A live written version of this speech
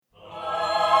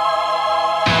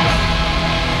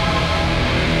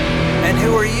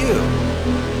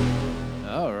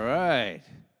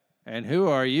And Who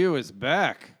Are You is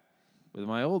back with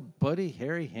my old buddy,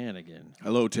 Harry Hannigan.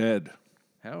 Hello, Ted.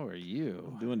 How are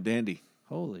you? I'm doing dandy.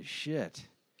 Holy shit.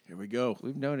 Here we go.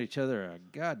 We've known each other a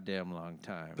goddamn long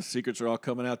time. The secrets are all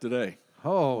coming out today.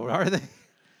 Oh, are they?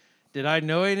 Did I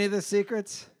know any of the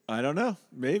secrets? I don't know.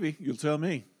 Maybe. You'll tell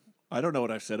me. I don't know what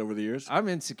I've said over the years. I'm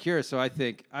insecure, so I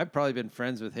think I've probably been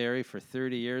friends with Harry for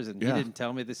 30 years, and he didn't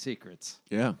tell me the secrets.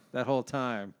 Yeah. That whole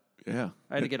time. Yeah.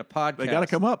 I had to get a podcast. They got to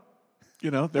come up. You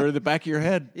know, they're in the back of your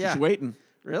head, just waiting.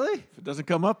 Really? If it doesn't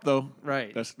come up, though,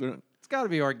 right. It's got to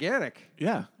be organic.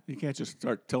 Yeah. You can't just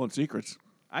start telling secrets.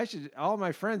 All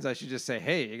my friends, I should just say,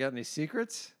 hey, you got any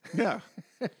secrets? Yeah.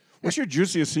 What's your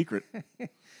juiciest secret?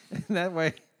 That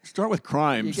way. Start with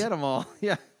crimes. You get them all.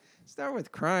 Yeah. Start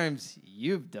with crimes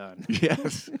you've done.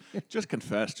 Yes. Just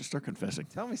confess. Just start confessing.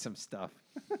 Tell me some stuff.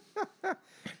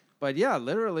 But yeah,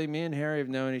 literally, me and Harry have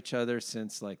known each other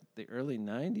since like the early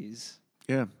 90s.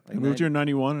 Yeah. Like I moved here in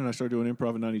 91, and I started doing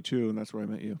improv in 92, and that's where I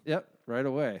met you. Yep, right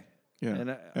away.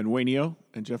 Yeah. And Wayneo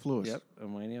and Jeff Lewis. Yep,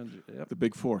 and Wayneo. Yep. The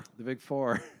Big Four. The Big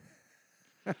Four.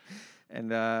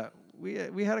 And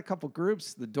we had a couple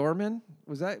groups. The Doorman,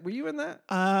 were you in that?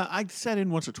 I sat in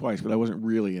once or twice, but I wasn't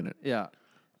really in it. Yeah.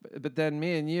 But then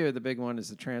me and you, the big one is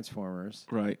the Transformers.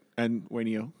 Right. And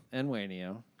Wayneo. And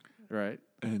Wayneo. Right.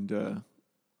 And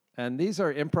these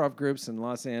are improv groups in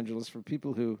Los Angeles for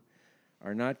people who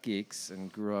are not geeks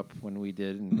and grew up when we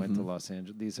did and went to Los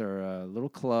Angeles. These are little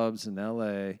clubs in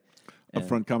L.A.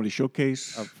 Upfront Comedy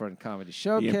Showcase. Upfront Comedy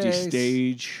Showcase. The Empty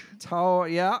Stage.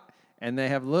 Yeah. And they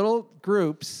have little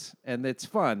groups, and it's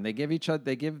fun. They give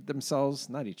themselves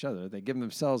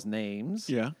names.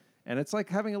 Yeah. And it's like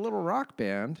having a little rock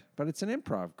band, but it's an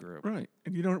improv group. Right.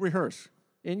 And you don't rehearse.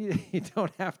 And you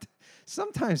don't have to.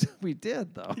 Sometimes we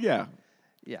did, though. Yeah.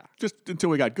 Yeah. Just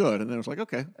until we got good, and then it was like,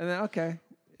 okay. And then,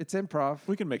 it's improv.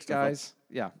 We can make stuff guys.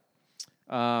 Up.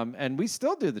 Yeah. And we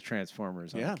still do the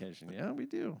Transformers on occasion. Yeah, we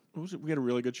do. We had a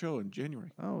really good show in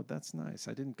January. Oh, that's nice.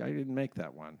 I didn't make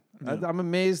that one. No. I'm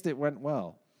amazed it went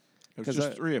well. It was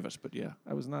just three of us, but yeah.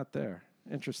 I was not there.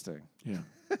 Interesting. Yeah.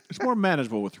 It's more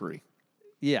manageable with three.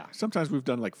 Yeah. Sometimes we've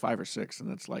done like 5 or 6,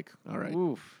 and it's like, all right.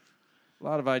 Oof. A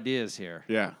lot of ideas here.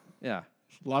 Yeah. Yeah.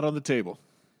 A lot on the table.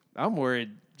 I'm worried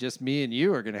just me and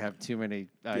you are going to have too many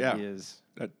ideas.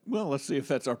 Yeah. Well, let's see if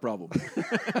that's our problem.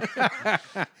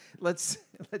 Let's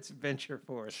venture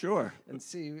forth. Sure. And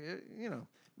see,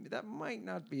 that might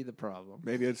not be the problem.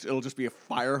 Maybe it'll just be a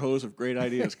fire hose of great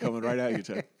ideas coming right at you,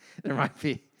 Ted. There might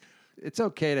be. It's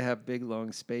okay to have big,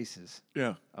 long spaces.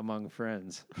 Yeah. Among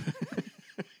friends.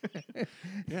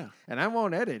 Yeah. And I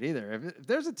won't edit either. If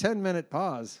there's a 10-minute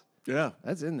pause,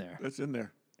 that's in there. That's in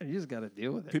there. And you just got to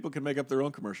deal with it. People can make up their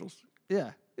own commercials.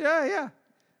 Yeah. Yeah.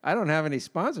 I don't have any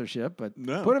sponsorship, but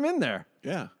put them in there.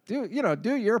 Yeah. Do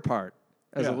your part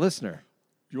as a listener.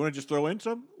 You want to just throw in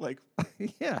some? Like,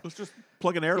 yeah. Let's just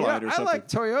plug an airline or something. I like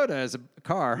Toyota as a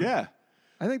car. Yeah.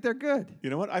 I think they're good. You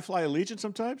know what? I fly Allegiant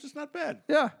sometimes. It's not bad.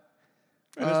 Yeah.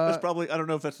 And that's probably, I don't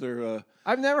know if that's their...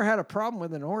 I've never had a problem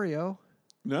with an Oreo.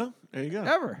 No? There you go.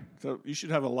 Ever. So you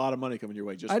should have a lot of money coming your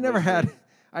way. I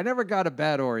never got a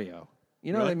bad Oreo.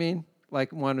 You know what I mean?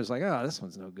 Like one was like, oh, this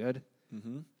one's no good.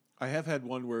 Mm-hmm. I have had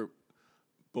one where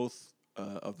both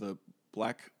of the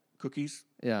black cookies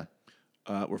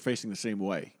were facing the same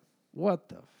way. What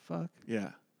the fuck?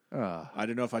 Yeah. I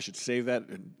don't know if I should save that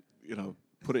and,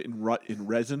 put it in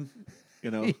resin,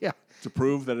 to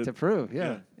prove that it... To prove,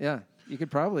 yeah. You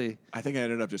could probably... I think I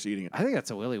ended up just eating it. I think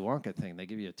that's a Willy Wonka thing. They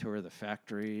give you a tour of the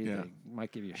factory. Yeah. They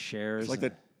might give you shares. It's like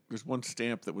that. There's one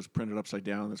stamp that was printed upside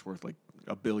down that's worth like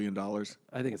 $1 billion.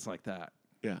 I think it's like that.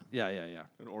 Yeah. Yeah.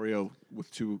 An Oreo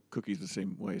with 2 cookies the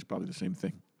same way is probably the same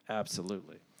thing.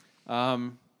 Absolutely.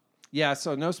 So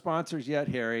no sponsors yet,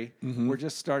 Harry. Mm-hmm. We're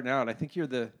just starting out. I think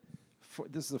this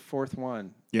is the 4th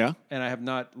one. Yeah. And I have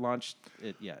not launched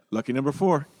it yet. Lucky number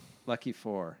 4. Lucky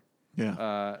 4.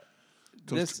 Yeah.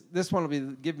 This one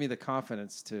will give me the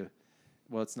confidence to.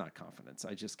 Well, it's not confidence.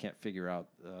 I just can't figure out.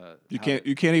 You can't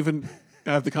even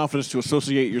have the confidence to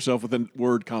associate yourself with the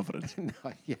word confidence. No,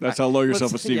 that's how low your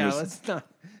self-esteem is. Yeah, let's not.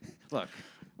 Look,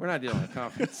 we're not dealing with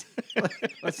confidence.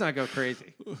 Let's not go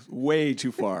crazy. Way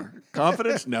too far.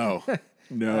 Confidence? No,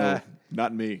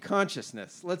 not me.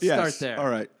 Consciousness. Let's start there. All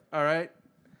right.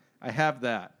 I have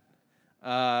that.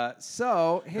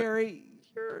 So, Harry,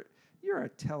 you're a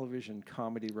television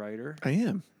comedy writer. I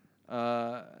am.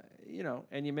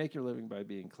 And you make your living by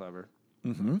being clever.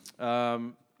 Mm-hmm.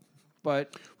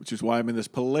 Which is why I'm in this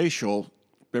palatial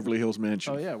Beverly Hills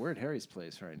mansion. Oh, yeah, we're at Harry's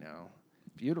place right now.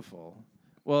 Beautiful.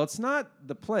 Well, it's not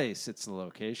the place, it's the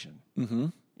location. Mm-hmm.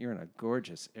 You're in a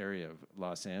gorgeous area of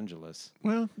Los Angeles.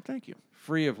 Well, thank you.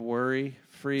 Free of worry,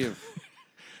 free of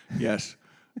Yes.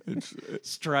 It's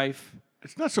Strife.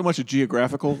 It's not so much a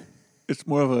geographical, it's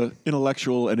more of an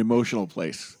intellectual and emotional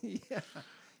place.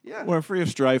 Yeah. We're free of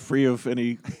strife, free of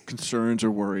any concerns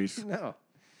or worries. No.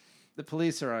 The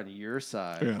police are on your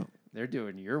side. Yeah. They're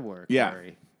doing your work, Yeah.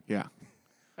 Larry. Yeah.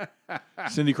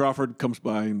 Cindy Crawford comes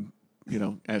by and,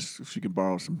 asks if she can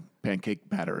borrow some pancake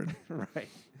batter. And Right.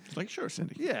 it's like, sure,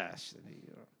 Cindy. Yeah, Cindy.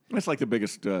 That's like the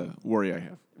biggest worry I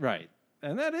have. Right.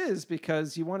 And that is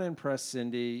because you want to impress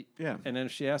Cindy. Yeah. And then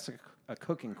if she asks a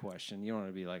cooking question, you want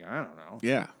to be like, I don't know.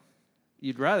 Yeah.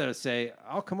 You'd rather say,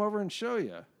 I'll come over and show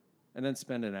you. And then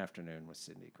spend an afternoon with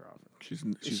Cindy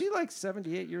Crawford. Is she like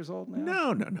 78 years old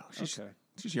now? No.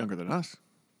 She's younger than us.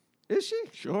 Is she?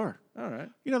 Sure. All right.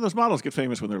 Those models get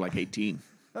famous when they're like 18.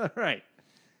 All right.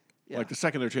 Yeah. Like the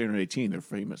second they're turning 18, they're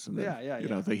famous. And then,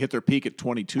 yeah. They hit their peak at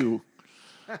 22.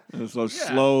 And it's those Yeah.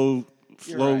 slow,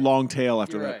 right. long tail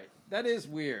after You're that. right. That is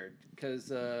weird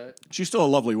because... she's still a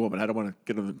lovely woman. I don't want to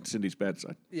get on Cindy's bad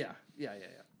side. Yeah.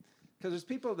 Because there's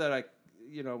people that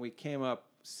we came up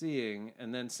seeing,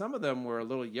 and then some of them were a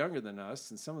little younger than us,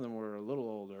 and some of them were a little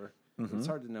older. Mm-hmm. It's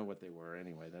hard to know what they were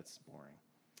anyway. That's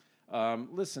boring.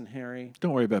 Listen, Harry.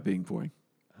 Don't worry about being boring.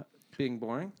 Being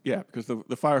boring? Yeah, because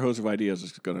the fire hose of ideas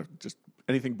is going to just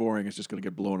anything boring is just going to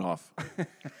get blown off,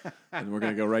 and we're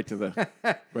going to go right to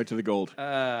the gold.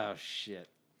 Oh shit!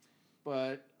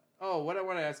 But what I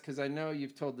want to ask, because I know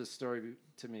you've told this story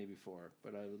to me before,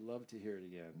 but I would love to hear it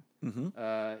again.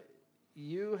 Mm-hmm.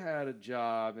 You had a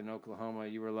job in Oklahoma.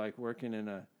 You were like working in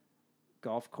a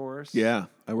golf course. Yeah,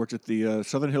 I worked at the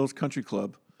Southern Hills Country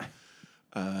Club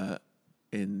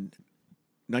in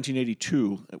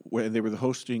 1982, where they were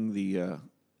hosting the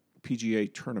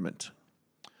PGA tournament.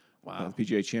 Wow. The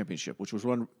PGA Championship, which was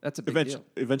That's a big deal.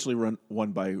 Eventually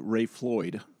won by Ray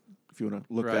Floyd. If you want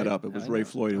to look that up, it was Ray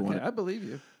Floyd who won it. I believe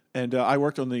you. And I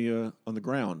worked on the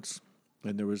grounds.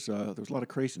 And there was a lot of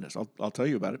craziness. I'll tell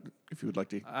you about it if you would like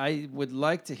to. I would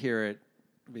like to hear it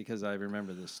because I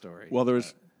remember this story. Well,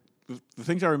 there's the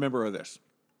things I remember are this: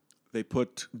 they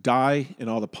put dye in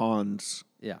all the ponds,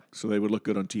 so they would look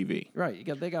good on TV. Right,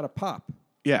 they got a pop.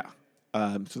 Yeah,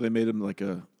 so they made them like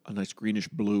a nice greenish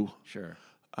blue. Sure.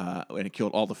 And it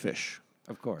killed all the fish.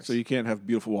 Of course. So you can't have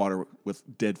beautiful water with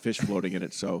dead fish floating in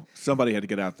it. So somebody had to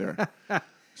get out there.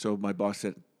 So my boss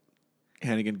said,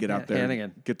 Hannigan, get out there.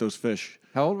 Hannigan. Get those fish.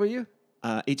 How old were you?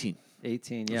 18.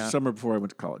 18, yeah. Summer before I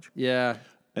went to college. Yeah.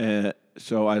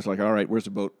 So I was like, all right, where's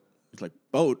the boat? He's like,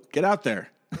 boat, get out there.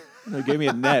 And they gave me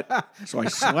a net. So I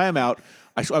swam out.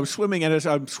 I was swimming, and as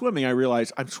I'm swimming, I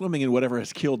realized I'm swimming in whatever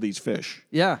has killed these fish.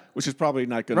 Yeah. Which is probably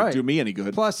not going to do me any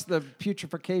good. Plus the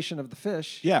putrefaction of the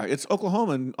fish. Yeah, it's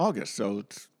Oklahoma in August, so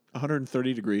it's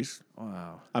 130 degrees.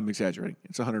 Wow. I'm exaggerating.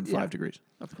 It's 105 degrees.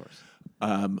 Of course.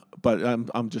 But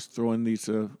I'm just throwing these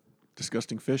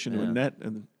disgusting fish into a net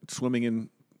and swimming in,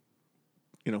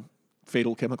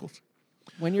 fatal chemicals.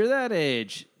 When you're that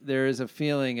age, there is a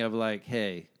feeling of like,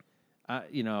 hey,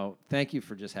 thank you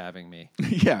for just having me.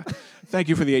 Yeah. Thank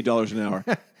you for the $8 an hour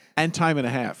and time and a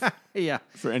half. Yeah.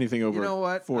 For anything over 40. You know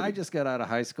what? 40. I just got out of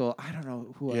high school. I don't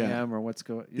know who I am or what's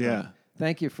going on. Yeah.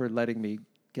 Thank you for letting me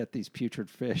get these putrid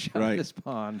fish out of this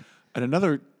pond. And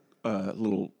another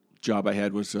little job I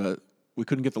had was we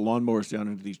couldn't get the lawnmowers down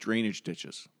into these drainage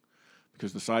ditches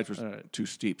because the sides were too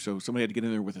steep. So somebody had to get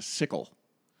in there with a sickle.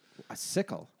 A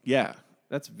sickle? Yeah.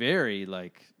 That's very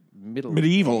like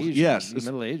medieval. Asian, yes.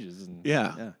 Middle Ages.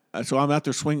 And, so I'm out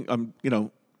there swinging. I'm,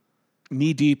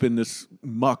 knee deep in this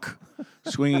muck,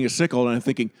 swinging a sickle, and I'm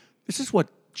thinking, this is what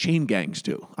chain gangs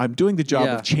do. I'm doing the job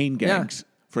of chain gangs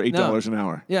for $8 an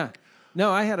hour. Yeah.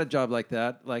 No, I had a job like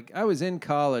that. Like I was in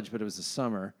college, but it was the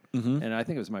summer, and I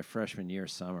think it was my freshman year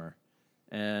summer,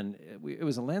 and it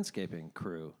was a landscaping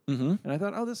crew, and I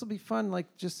thought, oh, this will be fun,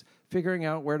 like just figuring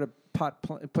out where to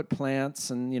put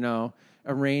plants and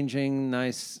arranging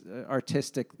nice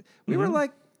artistic. We were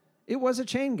like, it was a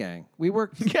chain gang. We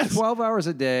worked 12 hours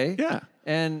a day. Yeah.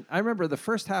 And I remember the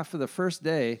first half of the first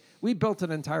day, we built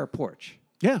an entire porch.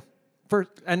 Yeah.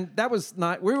 And that was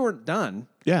we weren't done.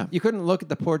 Yeah. You couldn't look at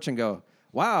the porch and go,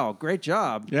 wow, great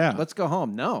job. Yeah. Let's go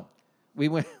home. No. We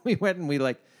went and we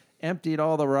like emptied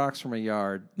all the rocks from a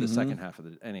yard the second half of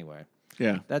anyway.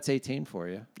 Yeah. That's 18 for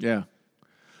you. Yeah.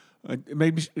 It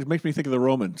makes me think of the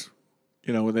Romans,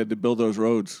 when they had to build those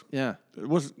roads. Yeah. It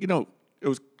was, it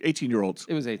was 18-year-olds.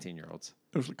 It was 18-year-olds.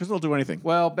 Because they'll do anything.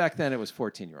 Well, back then it was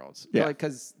 14-year-olds. Yeah.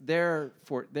 Because their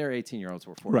 18-year-olds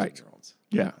were 14-year-olds.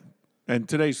 Right. Yeah. And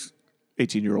today's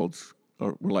 18-year-olds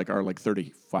were like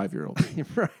 35-year-olds.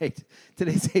 Right.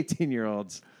 Today's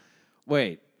 18-year-olds.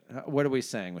 Wait, what are we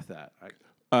saying with that?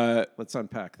 Let's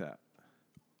unpack that.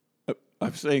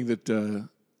 I'm saying that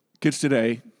kids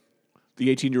today,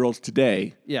 the 18-year-olds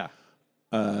today. Yeah.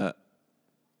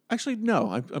 Actually,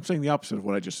 no. I'm saying the opposite of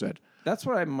what I just said. That's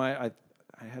what I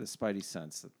had a spidey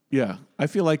sense that Yeah, I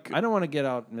feel like I don't want to get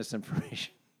out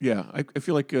misinformation. Yeah, I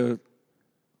feel like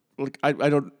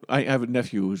I have a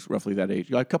nephew who's roughly that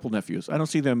age. I have a couple nephews. I don't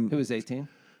see them. Who is 18?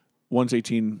 One's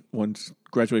 18. One's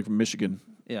graduating from Michigan.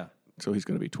 Yeah. So he's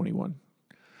going to be 21.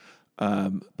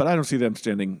 But I don't see them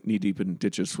standing knee deep in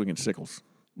ditches swinging sickles.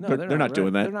 No, they're not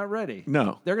doing that. They're not ready.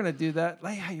 No, they're going to do that.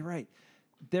 Yeah, you're right.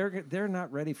 They're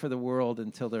not ready for the world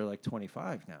until they're like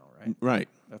 25 now, right? Right.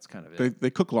 That's kind of it. They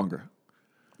cook longer.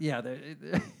 Yeah,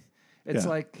 it's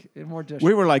like more dish.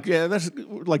 We were like, yeah, that's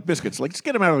like biscuits. Like, just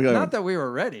get them out of the Not that we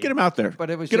were ready. Get them out there. But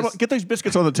it was get these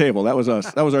biscuits on the table. That was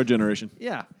us. That was our generation.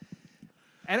 Yeah.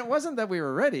 And it wasn't that we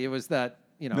were ready. It was that,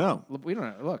 we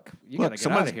don't look, you got to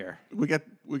get out of here. We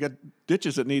got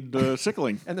ditches that need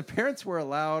sickling. And the parents were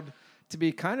allowed to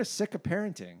be kind of sick of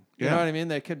parenting. You Yeah. know what I mean?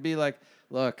 They could be like,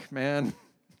 look, man.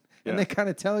 And they kind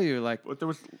of tell you, like, But there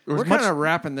was we're kind of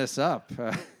wrapping this up.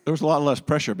 There was a lot less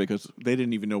pressure because they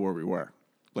didn't even know where we were.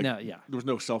 Like, No, yeah. There was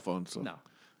no cell phone. So. No.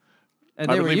 And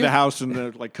I they would were leave the house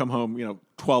and like come home,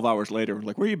 12 hours later.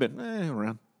 Like, where you been?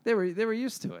 Around. They were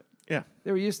used to it. Yeah.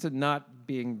 They were used to not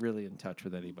being really in touch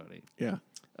with anybody. Yeah.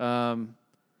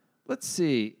 Let's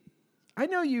see. I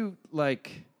know you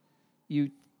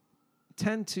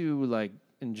tend to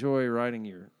enjoy riding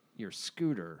your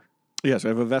scooter. Yes, I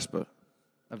have a Vespa.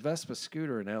 A Vespa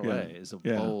scooter in LA is a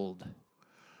bold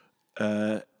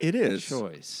It is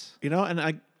choice. And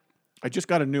I just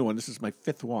got a new one. This is my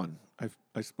fifth one.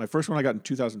 My first one I got in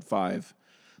 2005,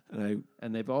 And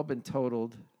they've all been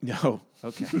totaled. No.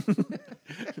 Okay.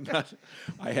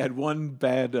 I had one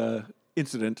bad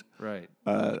incident. Right.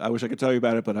 I wish I could tell you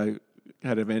about it, but I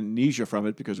had amnesia from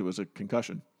it because it was a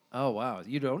concussion. Oh wow!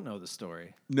 You don't know the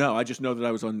story. No, I just know that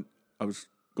I was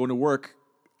going to work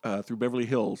through Beverly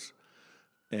Hills,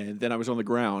 and then I was on the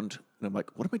ground, and I'm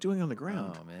like, what am I doing on the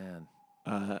ground? Oh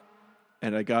man.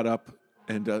 And I got up,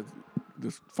 and the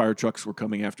fire trucks were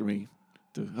coming after me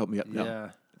to help me up. Yeah. No.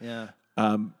 Yeah.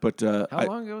 But How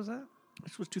long ago was that?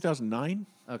 This was 2009.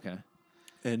 Okay.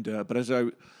 And but as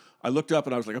I looked up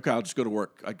and I was like, okay, I'll just go to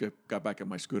work. I got back on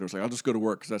my scooter. I was like, I'll just go to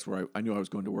work because that's where I knew I was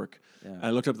going to work. Yeah. And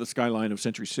I looked up at the skyline of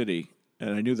Century City,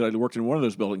 and I knew that I'd worked in one of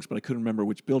those buildings, but I couldn't remember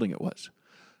which building it was.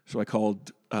 So I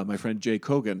called my friend Jay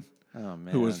Kogan,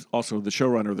 who was also the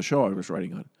showrunner of the show I was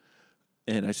writing on.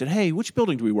 And I said, hey, which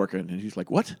building do we work in? And he's like,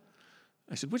 what?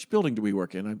 I said, which building do we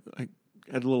work in? I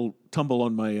had a little tumble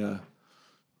on my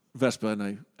Vespa, and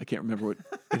I can't remember what.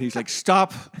 And he's like,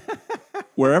 stop.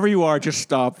 Wherever you are, just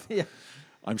stop. Yeah.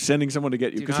 I'm sending someone to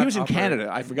get you. Because he was in Canada.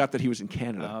 I forgot that he was in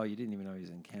Canada. Oh, you didn't even know he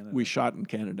was in Canada. We shot in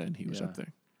Canada, and he was up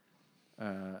there.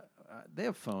 They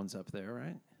have phones up there,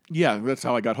 right? Yeah, that's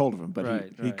how I got hold of him. But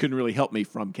he Right. couldn't really help me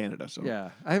from Canada. So Yeah.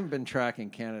 I haven't been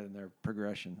tracking Canada and their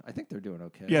progression. I think they're doing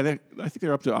okay. Yeah, I think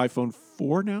they're up to iPhone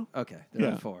 4 now. Okay.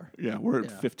 They're at 4. Yeah, we're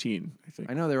at 15, I think.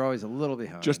 I know they're always a little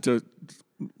behind. Just to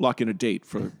lock in a date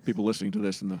for people listening to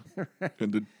this in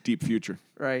the deep future.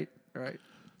 Right.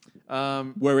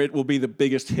 Where it will be the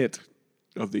biggest hit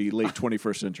of the late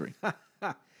 21st century.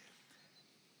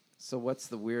 So what's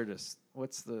the weirdest?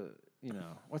 What's the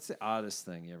oddest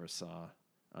thing you ever saw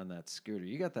on that scooter?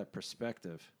 You got that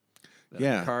perspective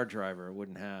that a car driver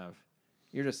wouldn't have.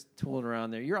 You're just tooling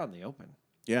around there. You're out in the open.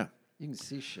 Yeah. You can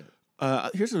see shit.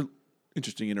 Here's an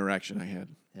interesting interaction I had.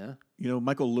 Yeah.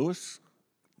 Michael Lewis?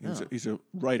 He's a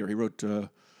writer. He wrote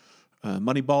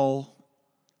Moneyball.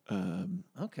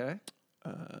 Okay. I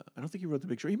don't think he wrote The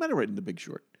Big Short. He might have written The Big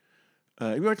Short.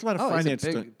 He writes a lot of finance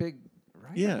he's a stuff. big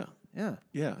writer.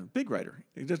 Yeah. Big writer.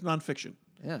 He does nonfiction.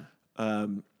 Yeah.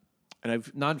 And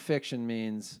Nonfiction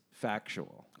means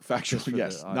factual. Factual,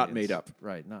 yes, not made up.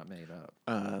 Right, not made up.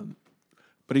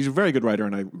 But he's a very good writer,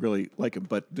 and I really like him.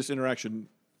 But this interaction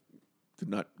did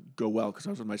not go well because I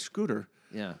was on my scooter.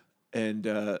 Yeah. And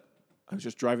I was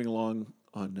just driving along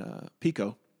on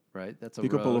Pico. Right, that's a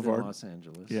Pico road Boulevard. in Los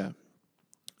Angeles. Yeah.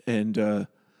 And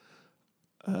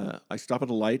I stop at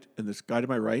a light, and this guy to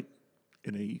my right,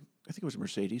 I think it was a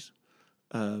Mercedes,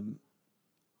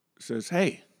 says,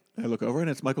 hey. I look over, and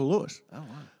it's Michael Lewis. Oh, wow.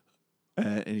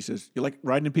 And he says, you like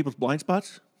riding in people's blind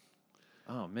spots?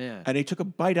 Oh, man. And he took a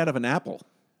bite out of an apple.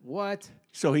 What?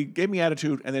 So he gave me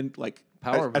attitude, and then,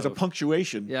 as a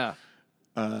punctuation,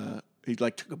 he,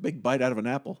 took a big bite out of an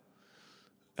apple.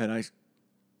 And I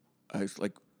was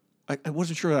like, I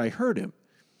wasn't sure that I heard him.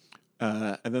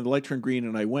 And then the light turned green,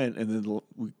 and I went, and then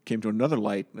we came to another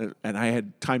light, and I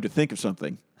had time to think of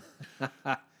something.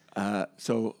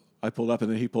 So I pulled up, and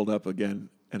then he pulled up again,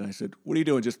 and I said, what are you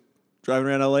doing, just driving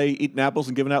around L.A., eating apples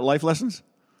and giving out life lessons?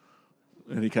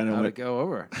 And he kind of How'd went. it go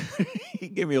over? He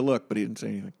gave me a look, but he didn't say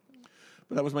anything.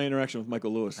 But that was my interaction with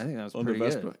Michael Lewis. I think that was on pretty the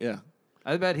Vespa. good. Yeah.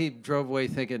 I bet he drove away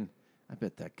thinking, I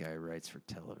bet that guy writes for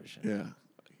television. Yeah.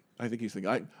 I think he's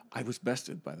thinking, I was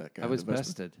bested by that guy. I was the Vespa.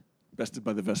 bested. Bested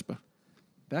by the Vespa.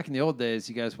 Back in the old days,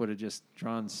 you guys would have just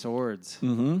drawn swords.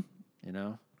 Mm-hmm. You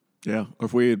know? Yeah. Or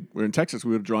if were in Texas,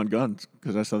 we would have drawn guns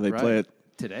because that's how they play it.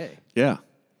 Today. Yeah.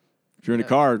 If you're in a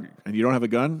car and you don't have a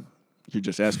gun, you're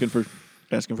just asking for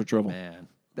trouble. Man.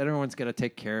 Then everyone's got to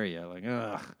take care of you. Like,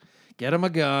 ugh, get him a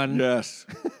gun. Yes.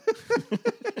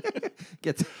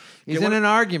 He's in an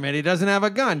argument. He doesn't have a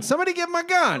gun. Somebody give him a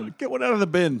gun. Get one out of the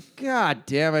bin. God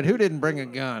damn it. Who didn't bring a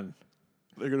gun?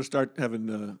 They're going to start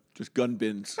having just gun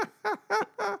bins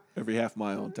every half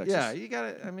mile in Texas. Yeah, you got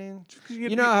to, I mean,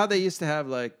 you know how they used to have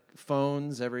like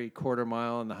phones every quarter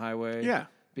mile on the highway? Yeah.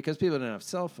 Because people didn't have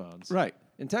cell phones. Right.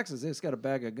 In Texas, they just got a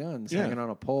bag of guns hanging on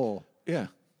a pole. Yeah.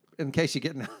 In case you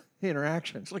get an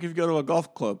interaction. It's like if you go to a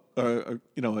golf club, or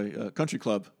a country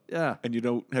club. Yeah. And you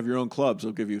don't have your own clubs,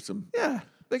 they'll give you some. Yeah.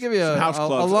 They give you a house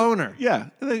clubs. a loaner. Yeah.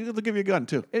 They'll give you a gun,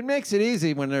 too. It makes it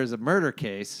easy when there's a murder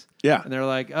case. Yeah. And they're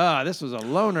like, this was a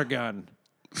loaner gun.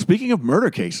 Speaking of murder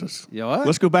cases, You know what?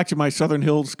 let's go back to my Southern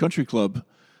Hills Country Club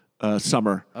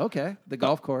summer. Okay. The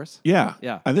golf course. Yeah.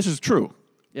 Yeah. And this is true.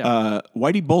 Yeah.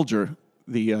 Whitey Bulger,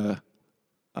 the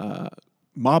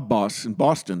mob boss in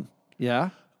Boston,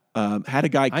 Yeah. had a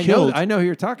guy killed. I know who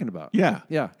you're talking about. Yeah.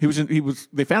 Yeah.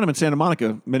 They found him in Santa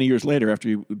Monica many years later after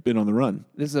he'd been on the run.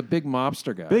 This is a big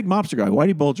mobster guy. Big mobster guy,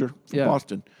 Whitey Bulger from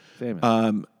Boston.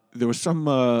 Famous. There was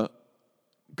some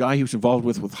guy he was involved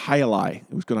with Highlight.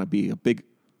 It was going to be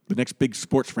the next big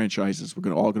sports franchises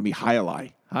were all going to be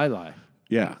Highlight. Highlight.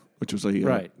 Yeah, which was a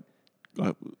Right.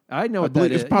 I know I what that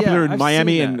believe is. it's popular in I've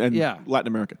Miami seen that. and Latin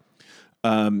America.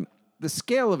 The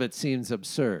scale of it seems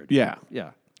absurd. Yeah.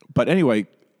 Yeah. But anyway,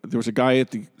 there was a guy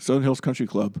at the Southern Hills Country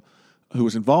Club who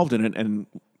was involved in it and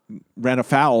ran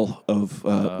afoul of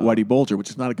Whitey Bulger, which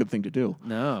is not a good thing to do.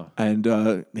 No.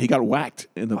 And he got whacked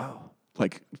in the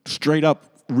like straight up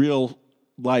real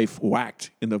life whacked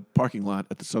in the parking lot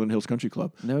at the Southern Hills Country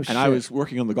Club. No and shit. I was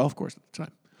working on the golf course at the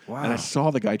time. Wow. And I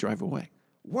saw the guy drive away.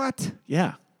 What?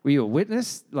 Yeah. Were you a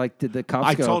witness? Like, did the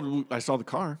cops go? I saw the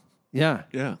car. Yeah.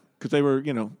 Yeah. Because they were,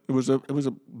 it was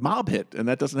a mob hit, and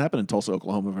that doesn't happen in Tulsa,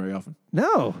 Oklahoma very often.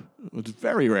 No. It's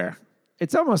very rare.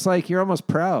 It's almost like you're almost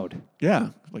proud. Yeah.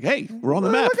 Like, hey, we're on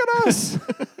the map. Look at us.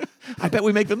 I bet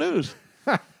we make the news.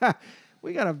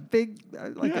 We got a big,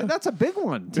 that's a big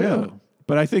one, too. Yeah.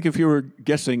 But I think if you were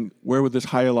guessing where would this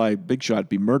Highlight big shot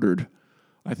be murdered,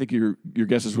 I think your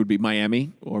guesses would be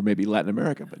Miami or maybe Latin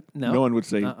America. But no one would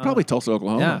say probably Tulsa,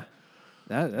 Oklahoma.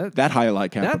 Yeah. That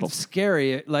Highlight capital. That's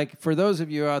scary. Like, for those of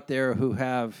you out there who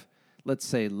have, let's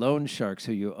say, loan sharks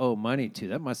who you owe money to,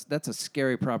 that's a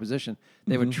scary proposition.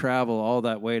 They would travel all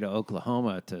that way to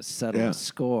Oklahoma to settle a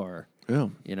score. Yeah.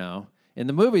 You know? In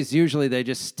the movies, usually they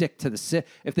just stick to the city.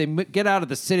 If they get out of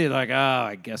the city, they're like,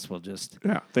 I guess we'll just...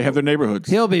 Yeah, they have their neighborhoods.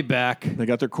 He'll be back. They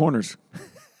got their corners.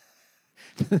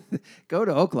 Go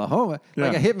to Oklahoma. Yeah.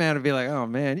 Like a hitman would be like, oh,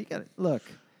 man, you got to... Look,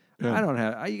 Yeah. I don't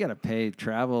have... You got to pay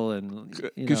travel and...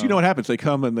 Because you know what happens? They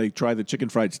come and they try the chicken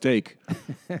fried steak,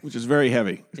 which is very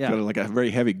heavy. It's got like a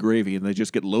very heavy gravy, and they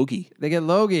just get logie. They get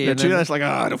logie. And that's like,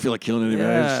 I don't feel like killing anybody.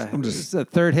 Yeah, I'm this just is the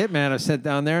third hitman I've sent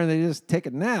down there, and they just take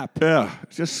a nap. Yeah,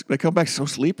 just they come back so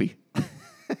sleepy.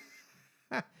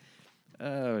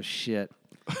 Oh, shit.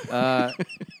 I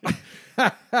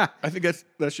think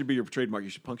that should be your trademark. You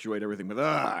should punctuate everything with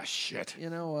shit. You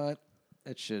know what?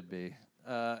 It should be.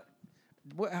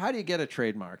 How do you get a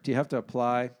trademark? Do you have to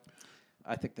apply?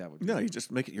 I think that would be. No, you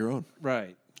just make it your own.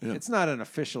 Right. Yeah. It's not an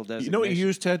official designation. You know what you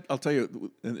use, Ted? I'll tell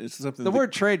you. And it's something. The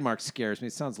word trademark scares me.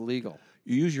 It sounds legal.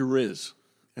 You use your Riz.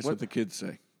 That's what the kids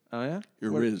say. Oh, yeah? Your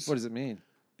Riz. What does it mean?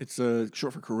 It's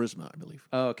short for charisma, I believe.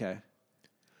 Oh, okay.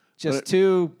 Just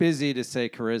too busy to say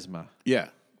charisma. Yeah.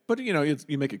 But,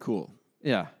 you make it cool.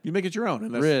 Yeah. You make it your own.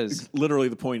 And that's Riz. literally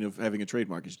the point of having a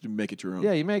trademark is to make it your own.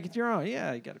 Yeah, you make it your own.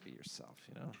 Yeah, you got to be yourself,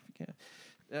 You can't.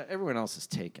 Everyone else is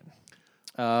taken.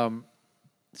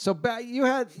 So back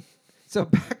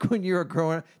when you were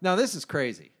growing up. Now, this is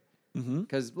crazy.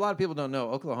 Because a lot of people don't know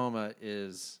Oklahoma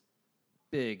is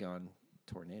big on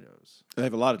tornadoes. They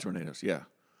have a lot of tornadoes, yeah.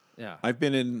 Yeah. I've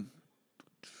been in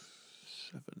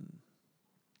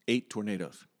 8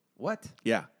 tornadoes. What?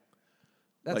 Yeah.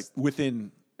 That's like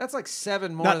within... That's like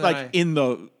 7 more not than like in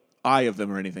the eye of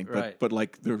them or anything, Right. but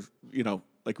like they're,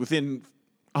 like within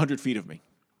 100 feet of me.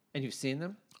 And you've seen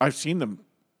them? I've seen them.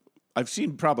 I've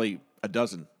seen probably a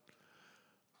dozen.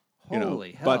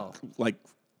 Holy hell. But like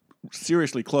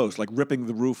seriously close, like ripping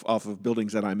the roof off of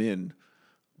buildings that I'm in.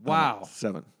 Wow.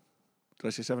 7. Did I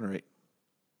say 7 or 8?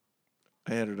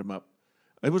 I added them up.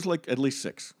 It was like at least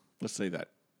 6. Let's say that.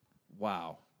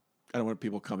 Wow. I don't want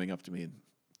people coming up to me and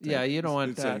Yeah, you don't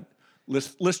want that. saying,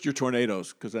 list your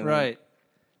tornadoes because Right.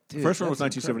 Dude, first one was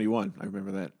that's 1971. I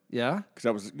remember that Yeah. because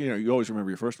that was you always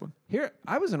remember your first one. Here,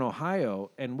 I was in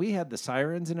Ohio, and we had the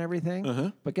sirens and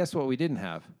everything. But guess what? We didn't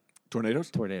have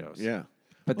Tornadoes. Yeah.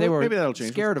 But they were maybe that'll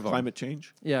change. scared of them. Climate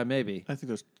change. Yeah, maybe. I think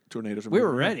those tornadoes. We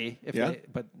were ready, Yeah?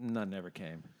 but none ever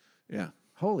came. Yeah.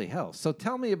 Holy hell! So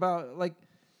tell me about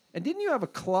and didn't you have a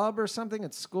club or something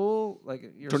at school,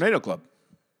 like your Tornado Club.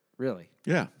 Really?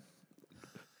 Yeah.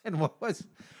 And what was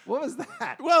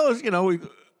that? Well, it was,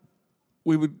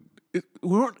 we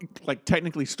weren't like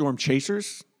technically storm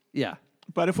chasers, Yeah.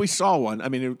 but if we saw one, I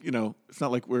mean, it's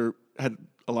not like had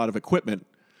a lot of equipment.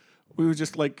 We were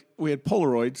just like we had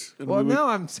Polaroids. And Well, now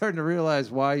I'm starting to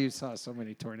realize why you saw so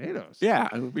many tornadoes. Yeah,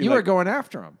 You were going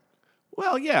after them.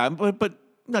 Well, yeah, but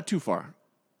not too far.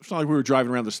 It's not like we were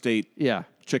driving around the state, Yeah.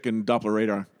 checking Doppler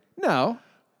radar. No.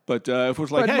 But if it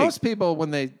was like, But hey, most people, when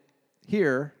they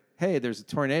hear, "Hey, there's a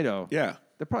tornado," yeah,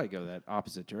 they'll probably go that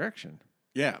opposite direction.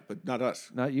 yeah, but not us.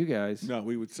 Not you guys. No,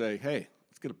 we would say, hey,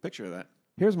 let's get a picture of that.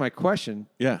 Here's my question.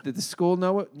 Yeah. Did the school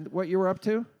know what you were up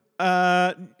to?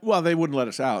 Well, they wouldn't let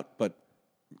us out, but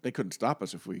they couldn't stop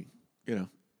us if we.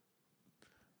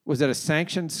 Was it a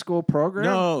sanctioned school program?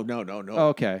 No. Oh,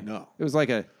 okay. No. It was like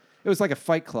a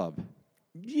fight club.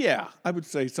 Yeah, I would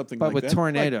say something But like with that.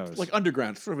 tornadoes. Like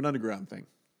underground, sort of an underground thing.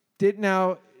 Did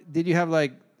you have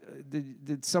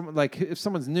did someone if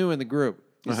someone's new in the group,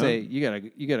 you say you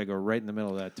gotta go right in the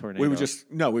middle of that tornado?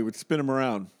 We would spin them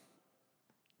around.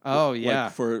 Oh yeah,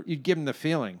 you'd give them the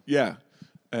feeling. Yeah,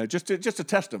 just to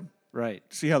test them, Right.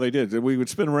 see how they did. We would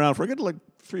spin them around for a good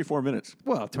 3 or 4 minutes.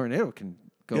 Well, a tornado can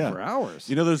go for hours.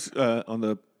 You know those on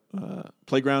the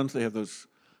playgrounds? They have those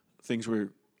things where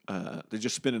they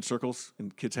just spin in circles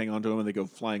and kids hang onto them and they go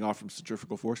flying off from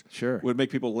centrifugal force. Sure. It would make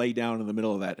people lay down in the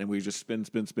middle of that and we just spin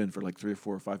for like 3 or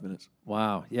 4 or 5 minutes.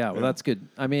 Wow. Yeah. Well, that's good.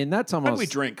 I mean, that's almost. And we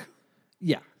drink.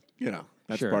 Yeah.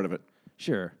 That's Sure. part of it.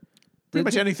 Sure. Pretty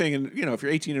much anything, and if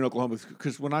you're 18 in Oklahoma,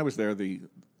 because when I was there, the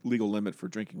legal limit for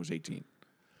drinking was 18.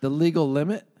 The legal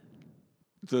limit?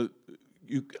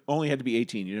 You only had to be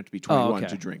 18. You didn't have to be 21 okay.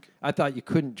 to drink. I thought you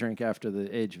couldn't drink after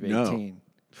the age of 18.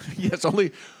 Yes,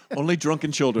 only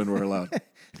drunken children were allowed.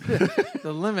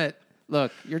 The limit.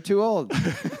 Look, you're too old.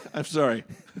 I'm sorry.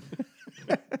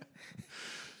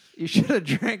 You should have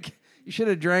drank. You should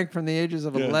have drank from the ages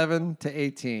of 11 to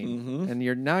 18, and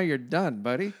you're done,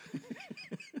 buddy.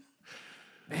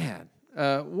 Man,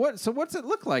 what's it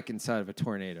look like inside of a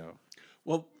tornado?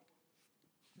 Well,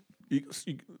 you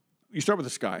start with the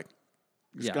sky.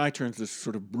 The sky turns this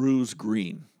sort of bruised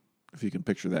green, if you can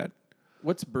picture that.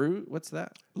 What's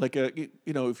that? Like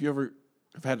if you ever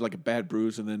have had like a bad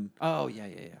bruise and then yeah.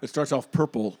 it starts off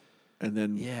purple and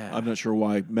then I'm not sure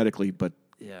why medically, but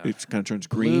it kind of turns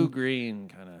green. Blue green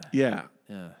kind of. Yeah.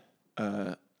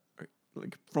 Yeah.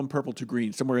 Like from purple to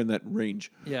green, somewhere in that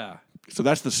range. Yeah. So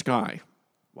that's the sky.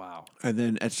 Wow. And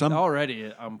then at some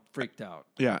already I'm freaked out.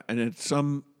 Yeah, and at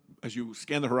some as you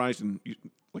scan the horizon,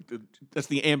 that's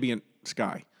the ambient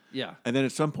sky. Yeah. And then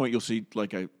at some point you'll see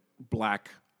like a black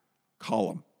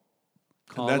column.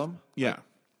 Column? Yeah.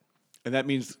 And that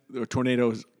means the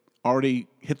tornado has already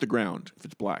hit the ground if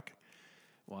it's black.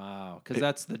 Wow, because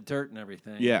that's the dirt and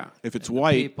everything. Yeah. If it's and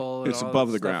white, it's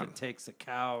above the stuff, ground. It takes the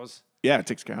cows. Yeah, it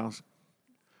takes cows.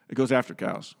 It goes after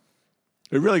cows.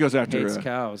 It really goes after Hates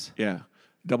cows. Yeah.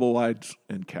 Double wides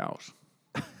and cows.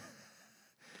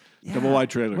 Double wide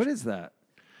trailers. What is that?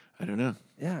 I don't know.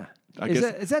 Yeah. I guess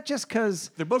Is that just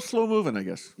because they're both slow moving, I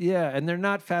guess. Yeah, and they're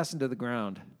not fastened to the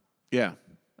ground. Yeah.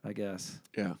 I guess.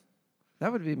 Yeah.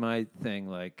 That would be my thing.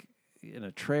 Like in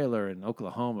a trailer in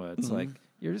Oklahoma, it's like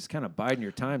you're just kind of biding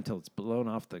your time till it's blown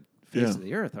off the face of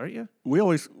the earth, aren't you?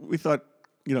 We thought,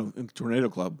 in the Tornado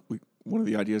Club, one of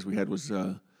the ideas we had was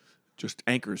just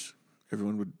anchors.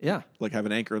 Everyone would have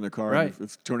an anchor in their car. Right. And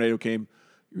if a tornado came,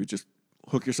 you would just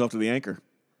hook yourself to the anchor.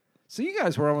 So you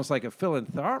guys were almost like a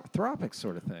philanthropic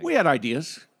sort of thing. We had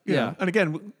ideas. Yeah. And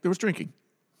again, there was drinking.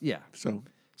 Yeah. So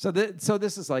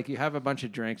this is like you have a bunch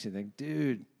of drinks. You think,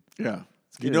 dude. Yeah.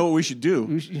 You know what we should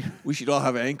do? We should all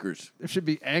have anchors. There should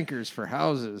be anchors for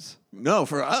houses. No,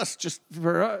 for us, just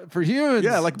for humans.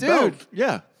 Yeah, like dude. belt.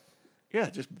 Yeah. Yeah,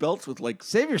 just belts with like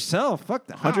save yourself. Fuck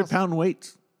the 100-pound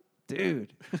weights.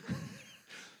 Dude.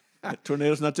 That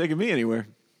tornado's not taking me anywhere.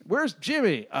 Where's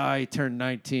Jimmy? He turned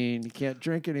 19. He can't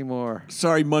drink anymore.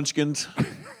 Sorry, munchkins.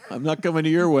 I'm not coming to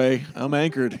your way. I'm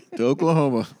anchored to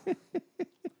Oklahoma.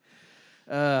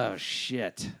 Oh,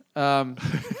 shit. I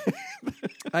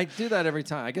do that every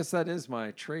time. I guess that is my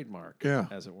trademark,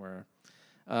 as it were.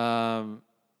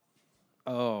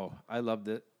 Oh, I loved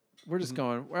it. We're just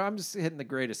going. Well, I'm just hitting the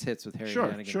greatest hits with Harry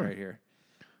Hannigan right here.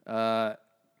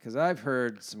 Because I've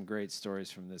heard some great stories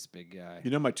from this big guy.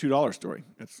 You know my $2 story.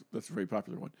 That's a very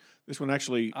popular one. This one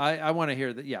actually. I want to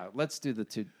hear that. Yeah, let's do the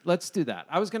two. Let's do that.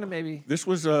 I was going to maybe. This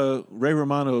was Ray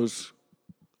Romano's.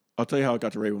 I'll tell you how I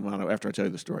got to Ray Romano after I tell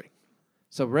you the story.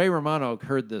 So Ray Romano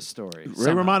heard this story.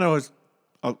 Ray Romano is.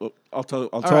 I'll tell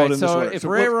All it right, in this so order. if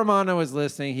Ray Romano is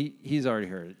listening, he's already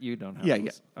heard it. You don't have to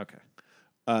listen. Okay.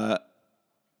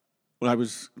 When I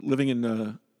was living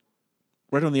in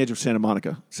right on the edge of Santa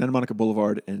Monica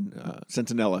Boulevard and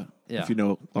Centinela, if you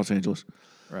know Los Angeles.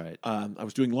 Right. I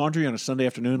was doing laundry on a Sunday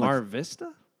afternoon. Mar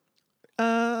Vista?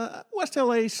 West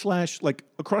LA / like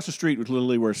across the street was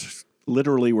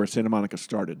literally where Santa Monica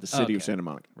started, the city of Santa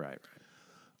Monica. Right.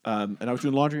 And I was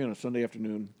doing laundry on a Sunday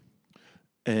afternoon,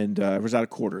 and I was out of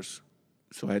quarters.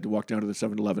 So I had to walk down to the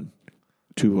 7-Eleven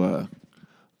to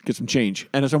get some change.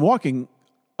 And as I'm walking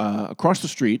across the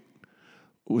street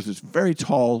was this very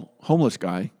tall, homeless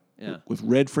guy with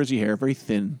red, frizzy hair, very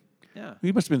thin. Yeah.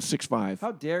 He must have been 6'5".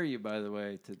 How dare you, by the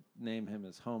way, to name him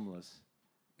as homeless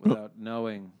without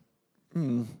knowing.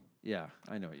 Yeah,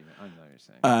 I know what you mean. I know what you're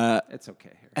saying. It's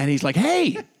okay here. And he's like,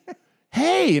 hey,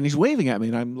 hey, and he's waving at me.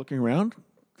 And I'm looking around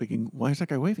thinking, why is that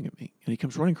guy waving at me? And he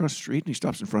comes running across the street and he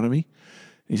stops in front of me.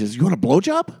 And he says, you want a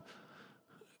blowjob?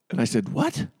 And I said,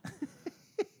 what?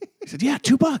 He said, yeah,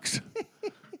 $2.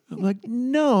 I'm like,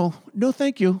 no,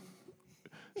 thank you.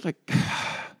 It's like,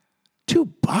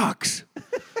 $2.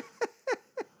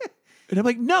 And I'm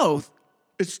like, no,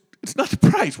 it's not the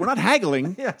price. We're not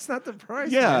haggling. Yeah, it's not the price.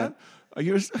 Yeah.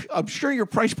 Man. I'm sure your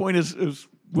price point is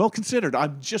well considered.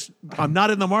 I'm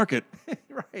not in the market.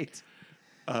 Right.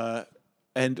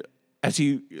 And as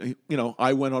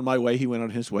I went on my way, he went on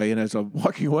his way. And as I'm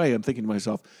walking away, I'm thinking to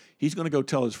myself, he's going to go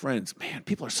tell his friends, man,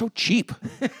 people are so cheap.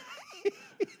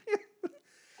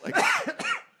 Like,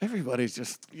 everybody's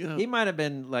just, He might have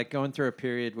been like going through a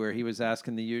period where he was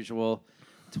asking the usual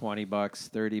 $20,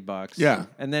 $30. Yeah.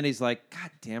 And then he's like,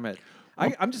 God damn it.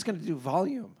 I'm just going to do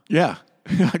volume. Yeah.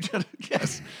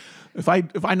 Yes. If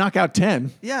I knock out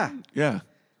 10. Yeah. Yeah.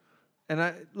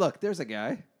 And look, there's a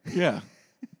guy. Yeah.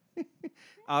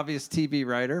 Obvious TV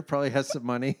writer, probably has some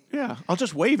money. Yeah. I'll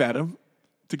just wave at him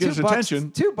to get his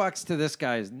attention. $2 to this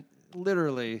guy is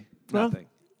literally nothing.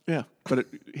 Yeah. But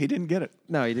he didn't get it.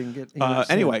 No, he didn't get it.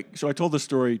 Anyway, so I told this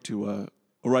story to a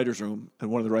writer's room, and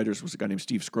one of the writers was a guy named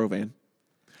Steve Scrovan,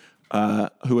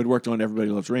 who had worked on Everybody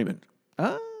Loves Raymond.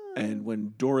 Ah. And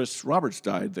when Doris Roberts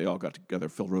died, they all got together,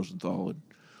 Phil Rosenthal and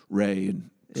Ray and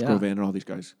Scrovan and all these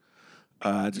guys,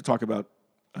 to talk about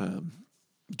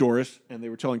Doris. And they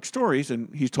were telling stories,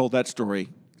 and he's told that story.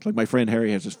 It's like my friend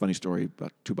Harry has this funny story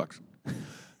about $2.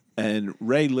 And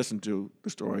Ray listened to the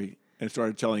story and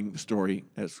started telling the story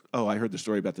as, I heard the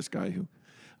story about this guy who...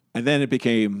 And then it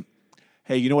became,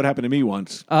 hey, you know what happened to me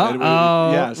once?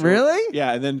 Really?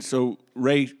 Yeah, and then so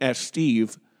Ray asked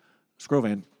Steve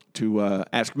Scrovan to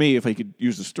ask me if he could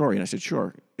use the story, and I said,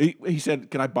 sure. He said,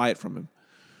 can I buy it from him?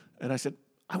 And I said,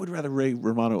 I would rather Ray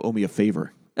Romano owe me a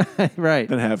favor right.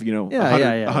 than have,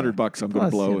 $100 I'm going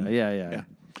to blow. Yeah.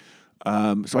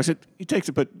 So I said, he takes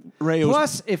it, but Ray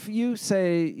Plus, if you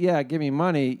say, give me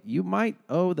money, you might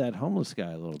owe that homeless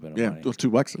guy a little bit of money. Yeah, those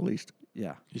 $2 at least.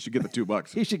 Yeah. He should get the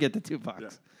 $2. He should get the $2. Yeah.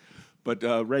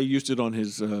 But Ray used it on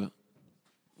his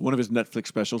one of his Netflix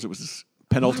specials. It was his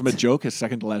penultimate joke, his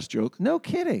second to last joke. No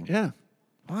kidding. Yeah.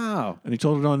 Wow. And he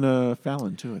told it on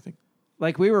Fallon, too, I think.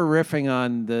 Like we were riffing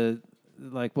on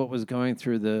what was going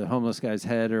through the homeless guy's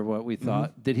head or what we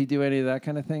thought. Mm-hmm. Did he do any of that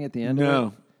kind of thing at the end of it?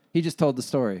 No. He just told the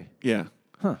story. Yeah.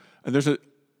 Huh. And there's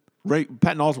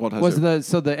Patton Oswalt has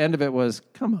so the end of it was,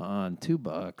 come on,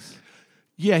 $2.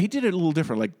 Yeah, he did it a little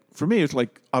different. Like, for me, it's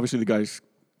like, obviously the guy's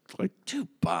like,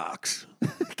 $2.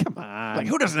 Come on. Like,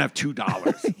 who doesn't have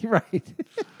 $2? Right.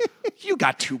 You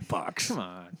got $2. Come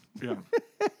on. Yeah.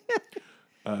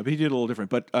 But he did it a little different.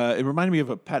 But it reminded me of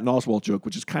a Patton Oswalt joke,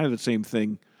 which is kind of the same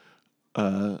thing.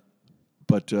 But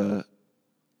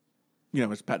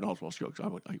it's Patton Oswalt's jokes. I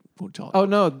won't tell it. Oh,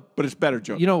 no. But it's better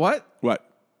joke. You know what? What?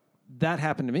 That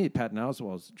happened to me, Patton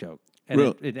Oswalt's joke. And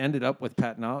really? it ended up with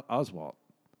Patton Oswalt.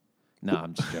 No,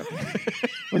 I'm just joking.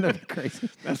 Wouldn't that be crazy?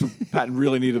 That's when Patton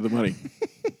really needed the money.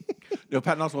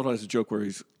 Patton Oswalt has a joke where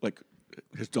he's like,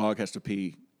 his dog has to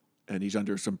pee, and he's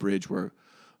under some bridge where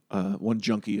one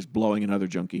junkie is blowing another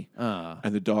junkie,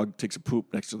 and the dog takes a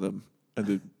poop next to them, and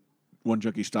the one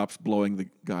junkie stops blowing the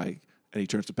guy, and he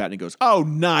turns to Patton and goes, "Oh,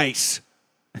 nice."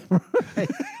 Right.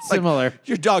 Similar.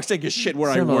 Your dog's taking a shit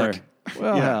where Similar. I work.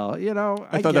 Well, hell,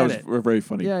 I thought that was very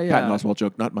funny. Yeah. Patton Oswalt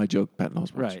joke, not my joke. Patton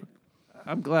Oswalt. Right.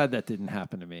 I'm glad that didn't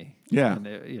happen to me. Yeah. And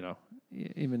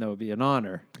even though it'd be an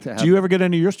honor to have. Do you ever get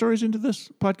any of your stories into this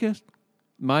podcast?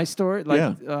 My story?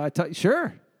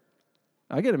 Sure.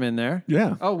 I get them in there.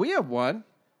 Yeah. Oh, we have one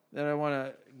that I want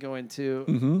to go into.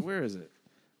 Where is it?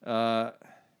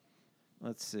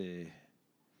 Let's see.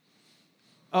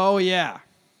 Oh, yeah.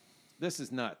 This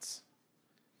is nuts.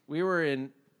 We were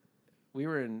in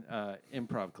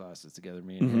improv classes together,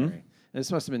 me and Harry.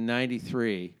 This must have been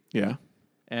 93. Yeah.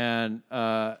 And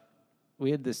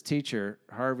we had this teacher,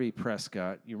 Harvey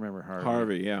Prescott. You remember Harvey?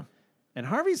 Harvey, yeah. And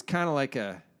Harvey's kind of like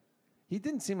he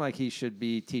didn't seem like he should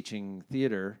be teaching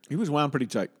theater. He was wound pretty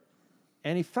tight.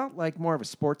 And he felt like more of a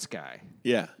sports guy.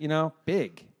 Yeah. You know,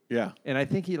 big. Yeah. And I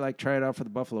think he tried out for the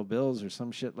Buffalo Bills or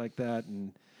some shit like that.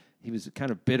 And he was kind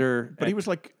of bitter. But he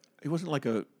wasn't like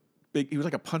a big, he was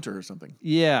like a punter or something.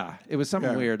 Yeah. It was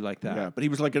something weird like that. Yeah. But he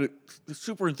was like a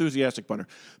super enthusiastic punter.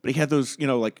 But he had those,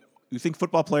 like, you think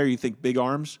football player, you think big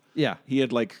arms. Yeah. He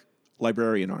had like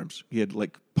librarian arms. He had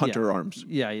like punter arms.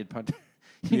 Yeah, he had punter.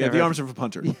 He had the arms of a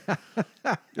punter. Yeah.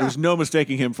 There was no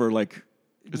mistaking him for like,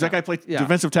 does that guy play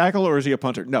defensive tackle or is he a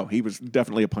punter? No, he was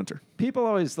definitely a punter. People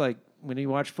always when you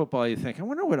watch football, you think, I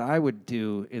wonder what I would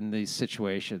do in these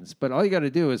situations. But all you got to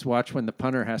do is watch when the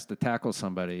punter has to tackle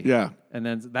somebody. Yeah. And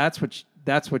then that's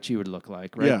what you would look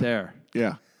like right there.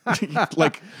 Yeah.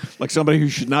 like somebody who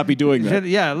should not be doing that.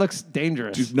 Yeah, it looks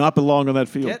dangerous. Does not belong on that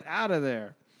field. Get out of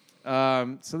there.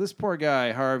 So this poor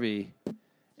guy, Harvey,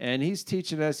 and he's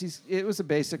teaching us. It was a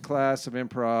basic class of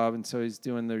improv, and so he's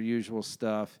doing their usual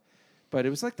stuff. But it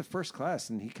was like the first class,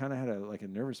 and he kind of had a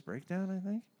nervous breakdown, I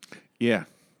think. Yeah.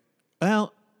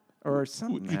 Well, or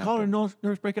something. You call it a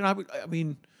nervous breakdown? I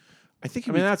mean,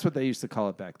 that's what they used to call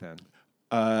it back then.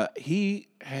 He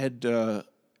had, I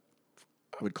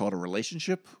would call it a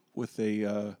relationship with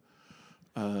a,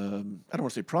 I don't want to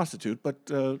say prostitute, but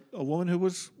a woman who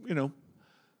was,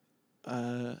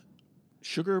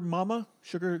 sugar mama,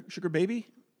 sugar baby.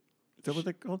 Is that what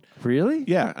they called? Really?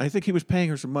 Yeah, I think he was paying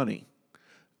her some money,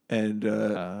 and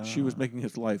she was making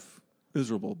his life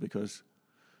miserable because,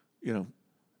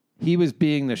 he was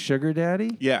being the sugar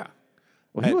daddy. Yeah.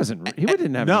 Well, he wasn't. He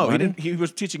didn't have any money. He didn't. He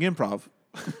was teaching improv,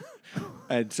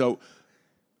 and so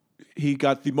he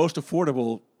got the most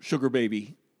affordable sugar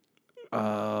baby.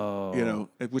 Oh,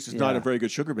 which is not a very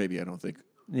good sugar baby, I don't think.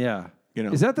 Yeah.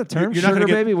 Is that the term, you're sugar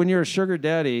baby? When you're a sugar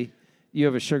daddy, you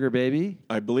have a sugar baby?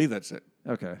 I believe that's it.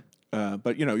 Okay.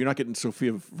 But you're not getting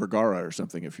Sofia Vergara or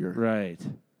something if you're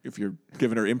if you're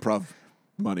giving her improv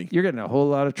money. You're getting a whole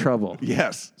lot of trouble.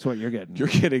 Yes. That's what you're getting.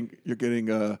 You're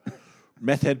getting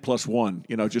meth head plus one,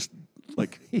 just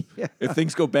like if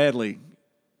things go badly,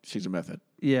 she's a meth head.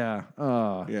 Yeah.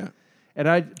 Oh. Yeah. And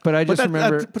I just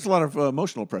remember that puts a lot of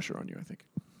emotional pressure on you, I think.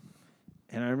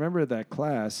 And I remember that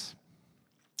class,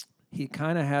 he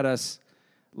kind of had us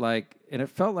and it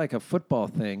felt like a football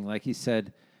thing. Like he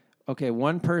said, okay,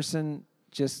 one person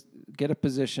just get a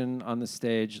position on the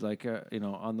stage,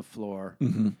 on the floor.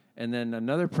 Mm-hmm. And then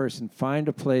another person, find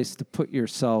a place to put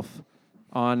yourself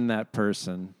on that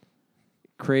person.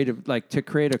 Create a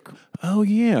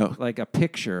a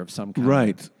picture of some kind.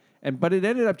 Right. But it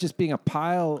ended up just being a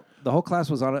pile. The whole class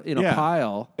was a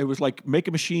pile. It was like make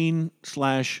a machine /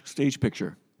 stage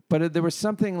picture. But there was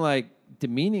something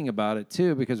demeaning about it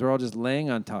too, because we're all just laying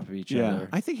on top of each other.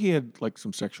 I think he had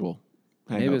some sexual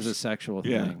hang-ups. Maybe it was a sexual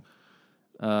thing.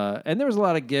 And there was a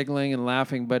lot of giggling and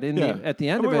laughing, but at the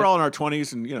end of it, we were all in our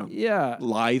 20s and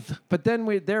lithe. But then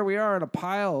we are in a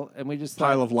pile, and we just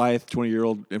pile of lithe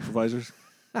 20-year-old improvisers.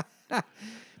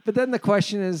 But then the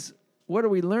question is, what are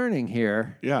we learning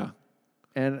here? Yeah.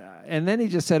 And then he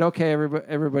just said, okay,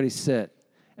 everybody sit.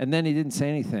 And then he didn't say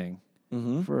anything.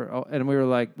 Mm-hmm. And we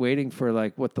were waiting for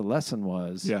what the lesson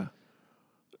was. Yeah.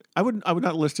 I would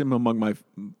not list him among my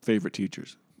favorite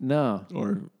teachers. No.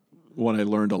 Or one I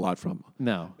learned a lot from.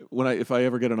 No. If I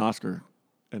ever get an Oscar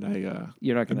and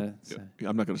you're not going to say.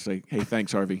 I'm not going to say, hey,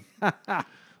 thanks, Harvey,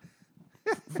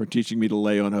 for teaching me to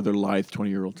lay on other lithe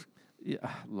 20-year-olds. Yeah,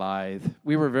 lithe.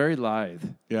 We were very lithe.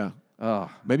 Yeah. Oh.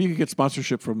 Maybe you could get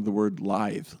sponsorship from the word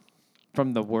lithe.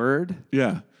 From the word?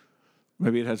 Yeah.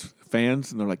 Maybe it has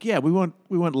fans, and they're like, yeah, we want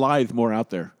lithe more out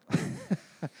there.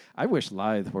 I wish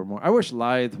lithe were more. I wish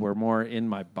lithe were more in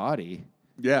my body.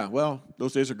 Yeah, well,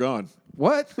 those days are gone.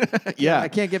 What? Yeah. I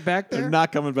can't get back there? They're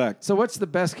not coming back. So what's the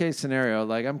best case scenario?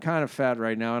 I'm kind of fat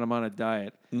right now, and I'm on a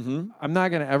diet. Mm-hmm. I'm not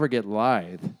going to ever get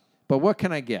lithe. But what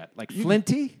can I get?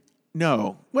 Flinty?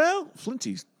 No. Well,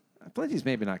 Flinty's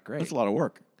maybe not great. That's a lot of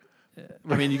work.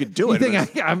 I mean, you could do it. You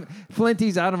think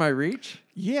Flinty's out of my reach?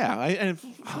 Yeah. And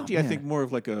Flinty, I think, more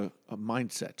of a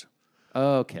mindset.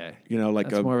 Okay.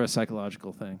 That's more of a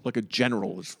psychological thing. Like a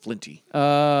general is Flinty.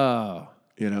 Oh.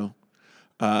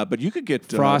 But you could get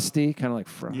Frosty, kind of like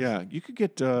Frost. Yeah, you could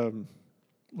get.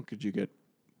 What could you get?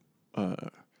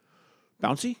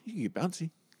 Bouncy. You can get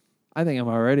bouncy. I think I'm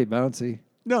already bouncy.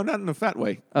 No, not in a fat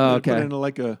way. Oh, okay. But in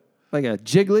like a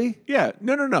jiggly. Yeah.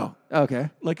 No. Okay.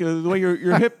 Like the way your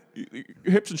your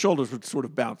hips and shoulders would sort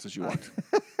of bounce as you walked.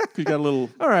 You got a little.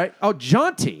 All right. Oh,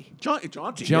 jaunty.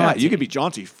 Jaunty. Yeah, you could be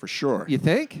jaunty for sure. You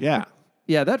think? Yeah.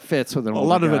 Yeah, that fits with an older A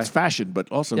lot of guy. it's fashion,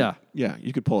 but also yeah,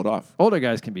 you could pull it off. Older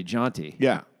guys can be jaunty.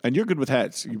 Yeah, and you're good with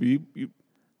hats.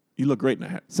 You look great in a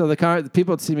hat. So the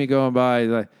people would see me going by,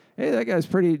 like, hey, that guy's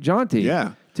pretty jaunty.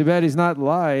 Yeah. Too bad he's not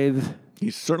lithe.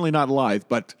 He's certainly not lithe,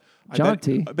 but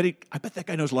jaunty. I bet that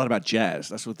guy knows a lot about jazz.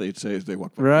 That's what they'd say as they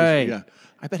walk by. Right. Yeah.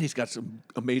 I bet he's got some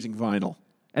amazing vinyl.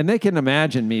 And they can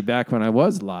imagine me back when I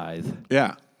was lithe.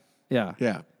 Yeah. Yeah.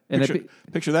 Yeah. And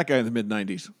Picture that guy in the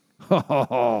mid-'90s.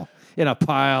 Oh, in a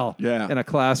pile. Yeah. In a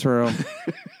classroom.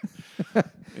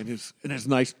 in his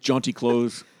nice jaunty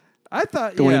clothes. I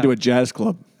thought going into a jazz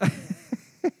club.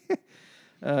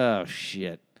 Oh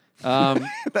shit.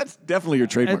 That's definitely your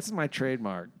trademark. It's my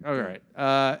trademark. All right.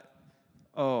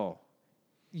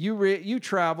 You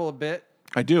travel a bit.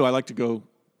 I do. I like to go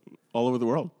all over the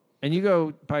world. And you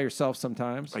go by yourself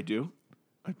sometimes. I do.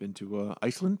 I've been to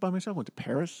Iceland by myself. Went to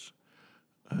Paris.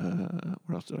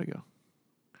 Where else did I go?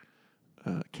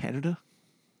 Canada.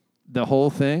 The whole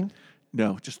thing?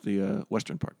 No, just the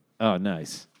western part. Oh,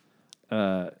 nice.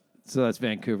 So that's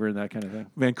Vancouver and that kind of thing?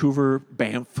 Vancouver,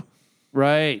 Banff.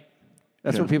 Right.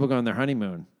 That's where people go on their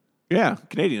honeymoon. Yeah,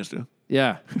 Canadians do.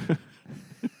 Yeah.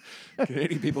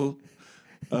 Canadian people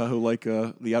who like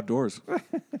the outdoors,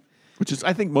 which is,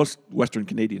 I think, most Western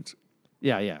Canadians.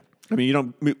 Yeah, yeah. I mean, you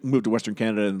don't move to Western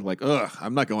Canada and like,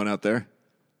 I'm not going out there.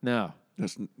 No.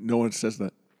 No one says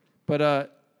that.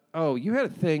 But, you had a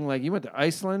thing, like you went to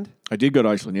Iceland. I did go to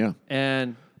Iceland, yeah.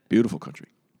 And beautiful country.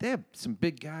 They have some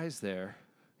big guys there.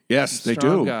 Yes, they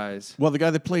strong do. Guys. Well, the guy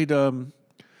that played the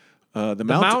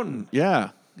Mountain.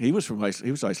 Yeah, he was from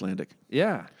He was Icelandic.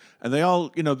 Yeah. And they all,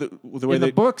 the way in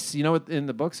the books, you know what in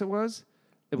the books it was?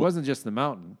 It wasn't just the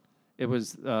mountain. It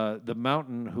was the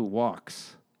mountain who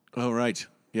walks. Oh, right.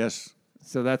 Yes.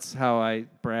 So that's how I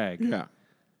brag. Yeah.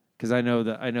 Because I know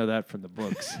that from the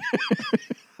books.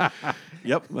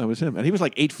 Yep, that was him. And he was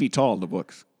like 8 feet tall in the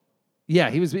books. Yeah,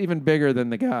 he was even bigger than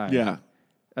the guy.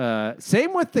 Yeah.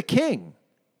 Same with the king.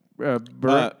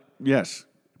 Yes.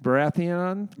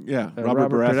 Baratheon? Yeah, Robert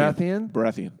Baratheon?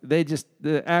 Baratheon.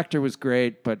 The actor was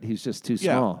great, but he's just too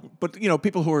small. But,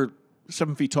 people who are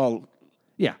 7 feet tall,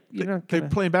 yeah, they're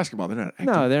playing basketball. They're not acting.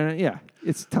 No, they're not. Yeah,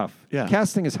 it's tough. Yeah.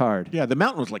 Casting is hard. Yeah, the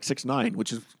Mountain was like 6'9",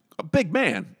 which is a big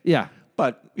man. Yeah.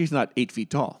 But he's not 8 feet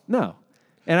tall. No.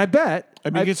 And I bet. I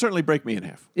mean, he could certainly break me in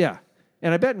half. Yeah.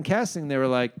 And I bet in casting they were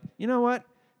like, you know what?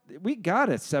 We got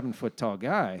a 7 foot tall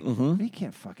guy. Mm-hmm. He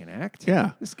can't fucking act.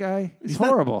 Yeah. This guy is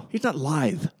horrible. He's not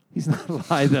lithe. He's not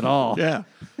lithe at all. Yeah.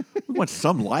 We want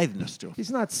some litheness to him.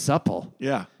 He's not supple.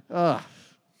 Yeah. Ugh.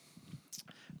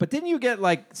 But didn't you get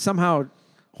like somehow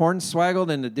hornswaggled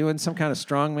into doing some kind of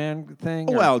strongman thing?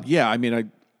 Oh, well, yeah. I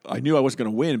mean, I knew I was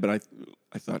going to win, but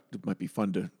I thought it might be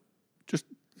fun to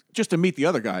just to meet the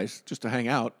other guys, just to hang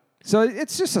out. So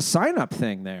it's just a sign-up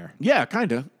thing there. Yeah,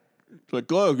 kind of.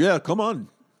 Like, oh, yeah, come on.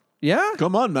 Yeah?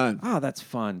 Come on, man. Oh, that's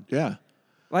fun. Yeah.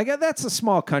 Like, that's a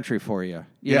small country for you,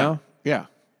 you know? Yeah.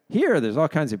 Here, there's all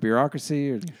kinds of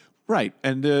bureaucracy. Right.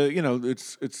 And,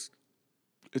 it's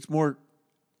more,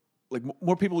 like,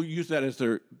 more people use that as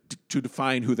to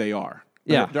define who they are.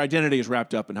 Yeah. Their identity is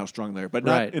wrapped up in how strong they are. But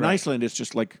in Iceland, it's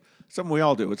just like something we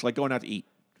all do. It's like going out to eat.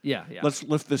 Yeah. Let's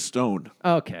lift this stone.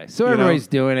 Okay. So everybody's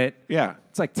doing it. Yeah.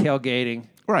 It's like tailgating.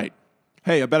 Right.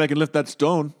 Hey, I bet I can lift that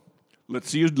stone. Let's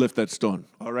see you lift that stone.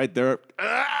 All right, there.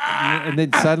 And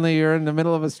then suddenly you're in the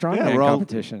middle of a strongman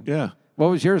competition. Yeah. What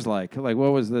was yours like? Like,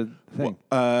 what was the thing?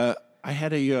 Well, I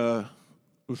had it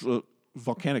was a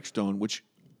volcanic stone, which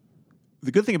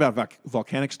the good thing about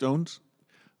volcanic stones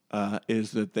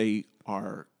is that they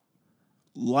are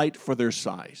light for their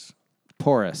size.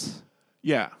 Porous.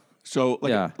 Yeah. So,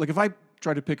 like if I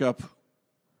try to pick up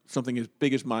something as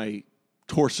big as my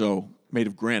torso made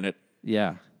of granite,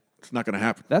 it's not going to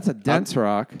happen. That's a dense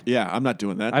rock. Yeah, I'm not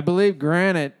doing that. I believe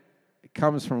granite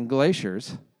comes from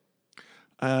glaciers.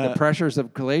 The pressures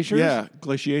of glaciers? Yeah,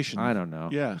 glaciation. I don't know.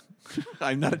 Yeah.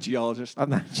 I'm not a geologist. I'm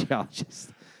not a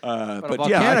geologist. But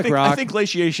yeah, I think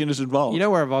glaciation is involved. You know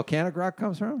where a volcanic rock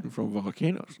comes from? From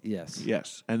volcanoes. Yes.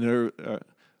 Yes. And they're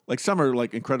like some are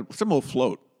like incredible. Some will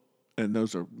float, and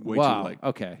those are way too light.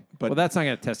 Okay. But, well, that's not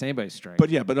going to test anybody's strength.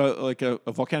 But yeah, like a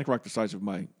volcanic rock the size of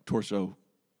my torso,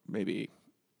 maybe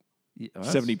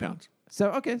 70 pounds.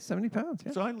 So, okay, 70 pounds.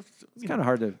 Yeah. So it's kind of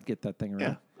hard to get that thing around.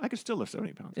 Yeah, I could still lift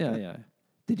 70 pounds. Yeah.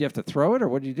 Did you have to throw it, or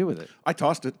what did you do with it? I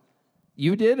tossed it.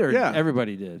 You did, or Yeah.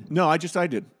 everybody did? No, I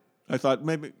did. I thought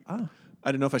maybe I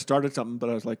didn't know if I started something, but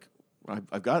I was like,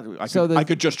 I've got it. I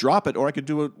could just drop it, or I could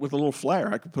do it with a little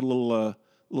flair. I could put a little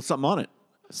something on it.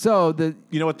 So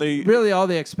you know what they really all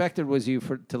they expected was you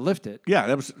to lift it. Yeah,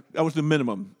 that was the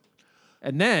minimum.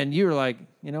 And then you were like,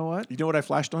 you know what? You know what I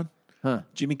flashed on? Huh?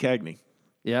 Jimmy Cagney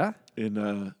Yeah.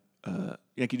 in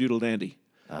Yankee Doodle Dandy.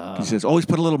 He says always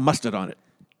put a little mustard on it.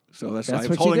 So I was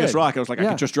what holding you this did. rock. I was like, I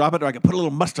could just drop it, or I could put a little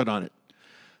mustard on it.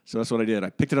 So that's what I did. I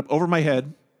picked it up over my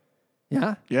head.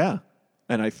 Yeah. Yeah,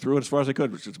 and I threw it as far as I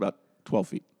could, which is about 12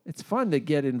 feet. It's fun to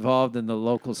get involved in the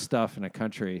local stuff in a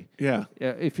country. Yeah.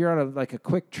 If you're on a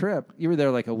quick trip, you were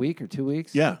there like a week or 2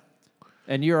 weeks. Yeah.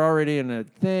 And you're already in a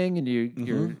thing, and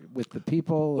you're with the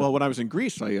people. Well, when I was in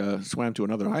Greece, I swam to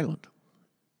another island.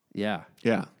 Yeah.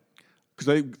 Yeah,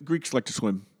 because Greeks like to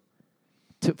swim.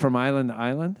 From island to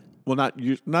island? Well,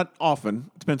 not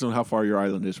often. It depends on how far your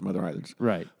island is from other islands.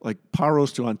 Right. Like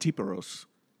Paros to Antiparos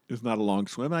is not a long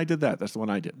swim, and I did that. That's the one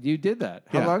I did. You did that.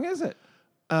 How Yeah. long is it?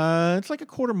 It's like a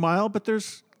quarter mile, but there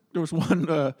was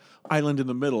one island in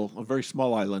the middle, a very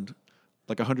small island,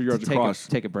 like 100 yards across.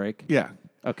 Take a break? Yeah.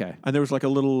 Okay. And there was like a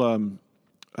little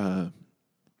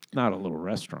Not a little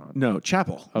restaurant. no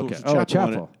chapel. There Okay. was Oh, a on it,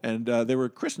 chapel. and they were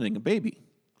christening a baby.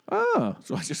 Oh.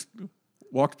 So I just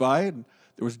walked by, and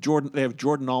there was Jordan. They have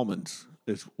Jordan almonds.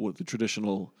 Is what the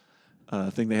traditional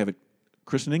thing they have at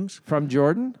christenings. From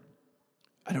Jordan?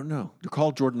 I don't know. They're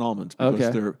called Jordan almonds because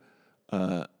Okay.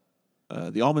 they're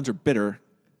the almonds are bitter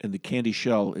and the candy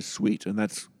shell is sweet, and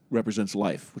that represents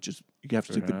life, which is you have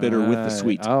to take the bitter with the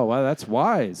sweet. Oh, wow, that's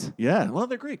wise. Yeah, well,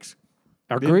 they're Greeks.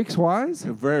 Are Greeks wise?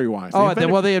 They're very wise. Oh,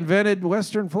 they invented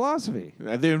Western philosophy.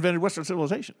 They invented Western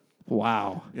civilization.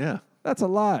 Wow. Yeah, That's a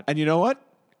lot. and you know what?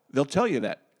 They'll tell you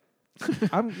that.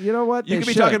 You know what? You They can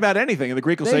be should. talking about anything, and the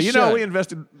Greek will They say, should. we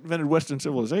invented Western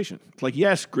civilization. It's like,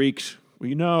 yes, Greeks,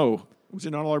 we know. It was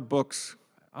in all our books.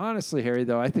 Honestly, Harry,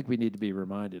 though, I think we need to be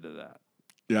reminded of that.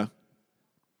 Yeah.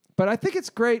 But I think it's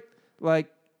great.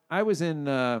 Like, I was in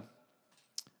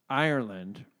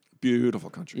Ireland. Beautiful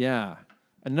country. Yeah.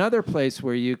 Another place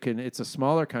where it's a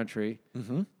smaller country.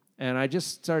 Mm-hmm. And I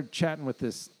just started chatting with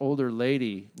this older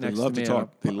lady They next love to me. to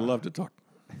talk. They love to talk.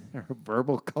 Her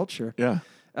verbal culture. Yeah.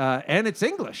 And it's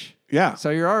English. Yeah. So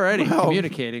you're already Well,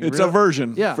 communicating. It's a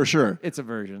version, for sure. It's a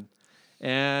version.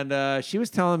 And she was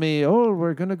telling me,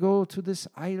 we're going to go to this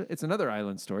island. It's another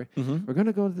island story. Mm-hmm. We're going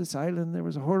to go to this island. There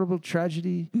was a horrible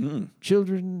tragedy.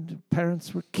 Children,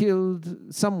 parents were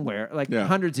killed somewhere,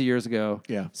 hundreds of years ago.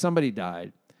 Yeah. Somebody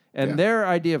died. And Yeah. their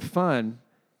idea of fun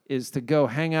is to go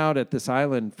hang out at this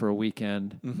island for a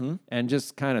weekend and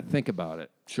just kind of think about it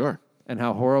Sure. and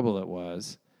how horrible it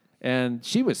was. And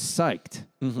she was psyched.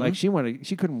 Like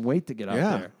she couldn't wait to get out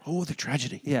Yeah. there. Oh, the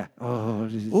tragedy. Yeah.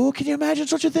 Oh, can you imagine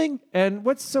such a thing? And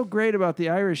what's so great about the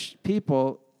Irish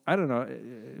people, I don't know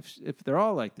if they're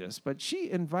all like this, but she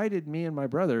invited me and my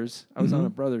brothers. I was on a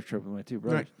brother trip with my two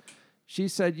brothers. Right. She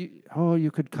said,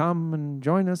 you could come and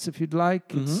join us if you'd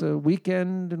like. It's a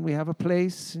weekend and we have a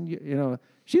place. And,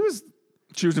 she was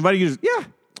inviting you yeah.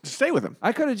 to stay with him.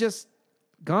 I could have just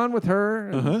gone with her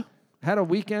and had a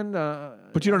weekend.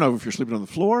 But you don't know if you're sleeping on the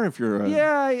floor, if you're...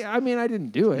 Yeah, I mean, I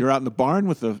didn't do it. You're out in the barn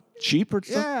with the sheep or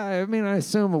something? Yeah, I mean, I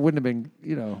assume it wouldn't have been,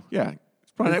 Yeah.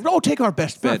 It's probably take our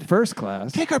best not bed. first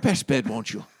class. Take our best bed,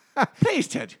 won't you? Please,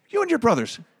 Ted. You and your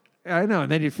brothers. I know,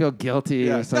 and then you feel guilty.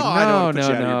 Yeah. It's like, I don't put you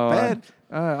out of your bed.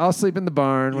 I'll sleep in the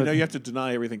barn. You have to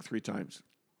deny everything 3 times.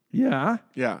 Yeah,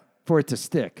 Yeah. for it to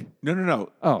stick. No.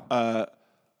 Oh.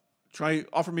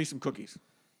 Offer me some cookies.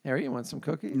 Harry, you want some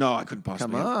cookies? No, I couldn't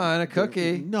possibly. Come on, a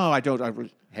cookie. No, I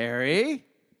don't. Harry?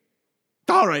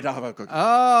 All right, I'll have a cookie.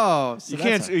 Oh. So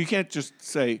You can't just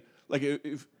say, like,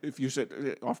 if you said,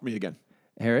 offer me again.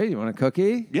 Harry, you want a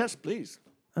cookie? Yes, please.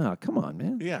 Oh, come on,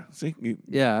 man. Yeah, see?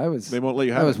 Yeah, They won't let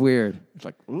you have that it. was weird. It's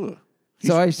like, ugh.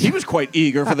 So He was quite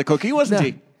eager for the cookie, wasn't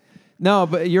he? No,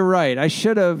 but you're right. I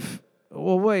should have.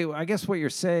 Well, wait. I guess what you're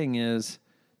saying is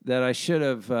that I should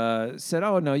have said,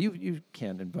 "Oh no, you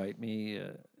can't invite me."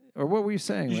 Or what were you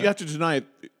saying? You have to deny it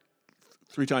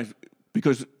 3 times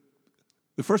because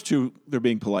the first 2 they're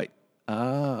being polite.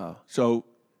 Oh. So,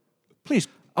 please.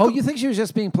 Oh, you think she was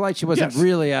just being polite? She wasn't Yes.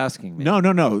 really asking me.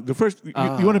 No. The first you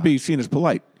want to be seen as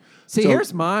polite. See, So,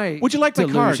 here's my would you like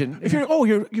delusion. my car?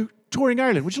 If you're touring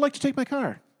Ireland, would you like to take my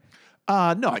car?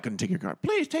 No, I couldn't take your car.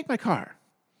 Please take my car.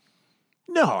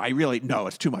 No,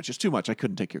 it's too much. It's too much. I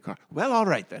couldn't take your car. Well, all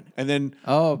right then. And then,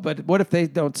 Oh, but what if they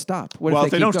don't stop? What if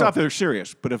they keep don't going? stop, they're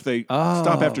serious. But if they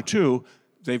stop after 2,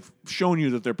 they've shown you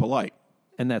that they're polite.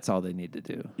 And that's all they need to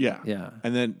do. Yeah. Yeah.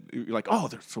 And then you're like, oh,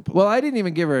 they're so polite. Well, I didn't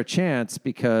even give her a chance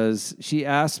because she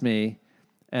asked me,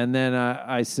 and then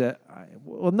I said,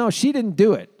 well, no, she didn't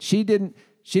do it. She didn't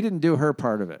do her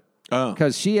part of it. Oh.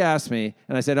 Because she asked me,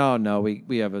 and I said, oh, no,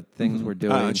 we have things we're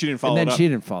doing. And she didn't follow it up. And then she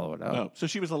didn't follow it up. Oh, so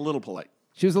she was a little polite.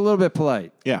 She was a little bit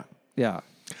polite. Yeah. Yeah.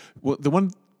 Well, the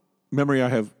one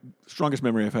strongest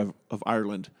memory I have of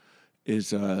Ireland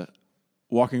is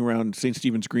walking around St.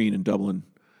 Stephen's Green in Dublin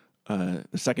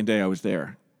the second day I was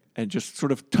there and just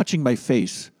sort of touching my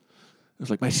face. It was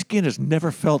like, my skin has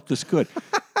never felt this good.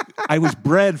 I was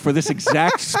bred for this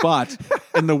exact spot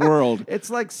in the world. It's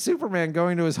like Superman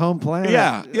going to his home planet.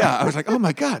 Yeah. I was like, oh,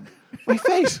 my God, my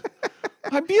face.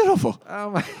 I'm beautiful. Oh,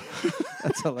 my.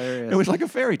 That's hilarious. It was like a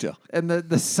fairy tale. And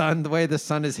the sun, the way the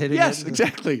sun is hitting it. Yes,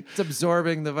 exactly. It's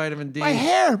absorbing the vitamin D. My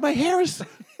hair is,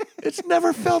 it's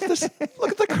never felt this.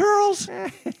 Look at the curls.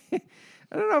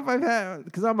 I don't know if I've had,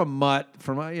 because I'm a mutt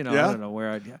from, I don't know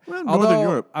where I'd. Well, Northern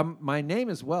Europe. My name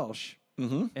is Welsh,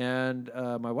 and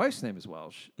my wife's name is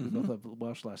Welsh. We both have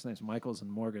Welsh last names, Michaels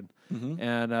and Morgan.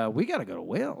 And we got to go to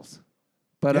Wales.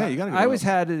 But Yeah, you gotta go I to always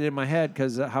Wales. had it in my head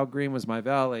because how green was my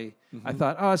valley. I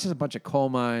thought, oh, it's just a bunch of coal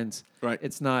mines. Right.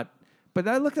 It's not. But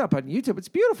I looked up on YouTube. It's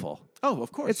beautiful. Oh,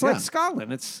 of course. It's like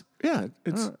Scotland. It's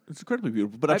it's incredibly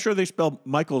beautiful. But I'm sure they spell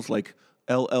Michael's like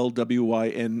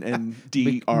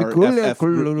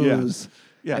LLWYNNDRFF.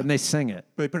 Yeah. And they sing it.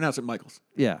 But they pronounce it Michael's.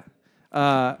 Yeah.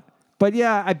 But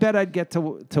yeah, I bet I'd get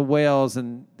to Wales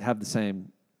and have the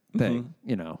same thing,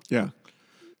 Yeah.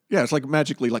 Yeah, it's like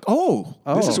magically like,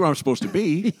 this is where I'm supposed to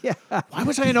be. Yeah. Why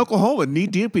was I in Oklahoma knee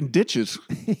deep in ditches?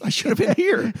 I should have been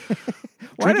here.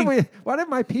 Why did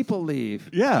my people leave?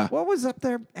 Yeah. What was up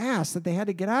their ass that they had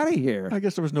to get out of here? I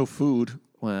guess there was no food.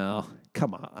 Well,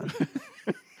 come on.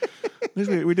 At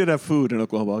least we did have food in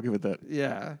Oklahoma. I'll give it that.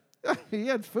 Yeah. You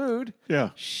had food.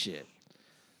 Yeah. Shit.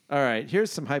 All right, here's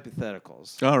some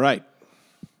hypotheticals. All right.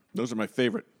 Those are my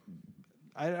favorite.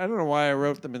 I don't know why I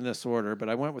wrote them in this order, but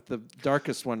I went with the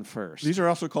darkest one first. These are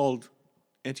also called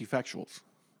anti-factuals.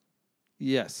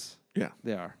 Yes. Yeah.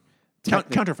 They are.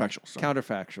 Counterfactuals. Sorry.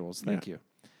 Counterfactuals. Thank you.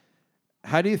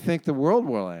 How do you think the world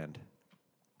will end?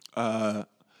 And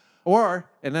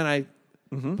then I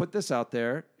put this out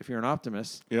there, if you're an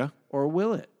optimist. Yeah. Or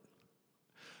will it?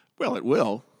 Well, it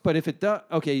will. But if it does,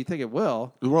 okay, you think it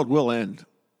will. The world will end.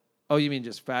 Oh, you mean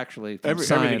just factually?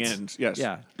 Everything ends, yes.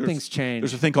 Yeah, things change.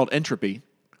 There's a thing called entropy.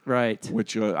 Right.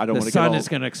 Which I don't want to get The sun is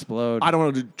going to explode. I don't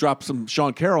want to drop some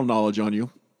Sean Carroll knowledge on you,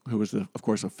 who was, of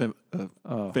course, a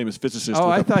famous physicist with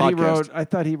a podcast. I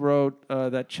thought he wrote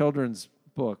that children's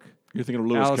book. You're thinking of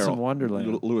Lewis Alice Carroll. in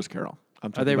Wonderland. Lewis Carroll.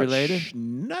 Are they related?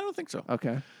 No, I don't think so.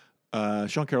 Okay.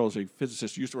 Sean Carroll is a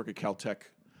physicist. He used to work at Caltech.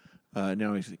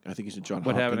 Now I think he's at John Hopkins.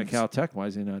 What happened at Caltech? Why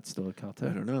is he not still at Caltech?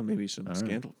 I don't know. Maybe some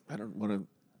scandal. I don't want to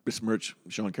besmirch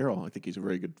Sean Carroll. I think he's a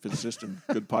very good physicist and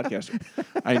good podcaster.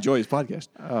 I enjoy his podcast.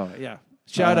 Oh, yeah.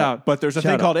 Shout out. But there's a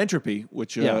thing called entropy,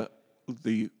 which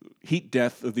the heat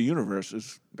death of the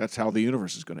universe that's how the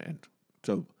universe is going to end.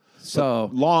 So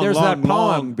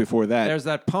long before that. There's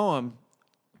that poem.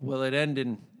 Will it end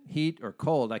in heat or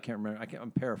cold? I can't remember. I'm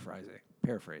paraphrasing.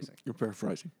 You're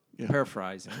paraphrasing. Yeah.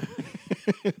 Paraphrasing.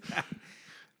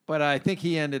 But I think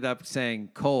he ended up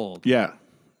saying cold. Yeah.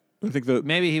 I think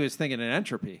maybe he was thinking in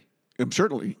entropy.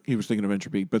 Certainly he was thinking of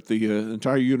entropy, but the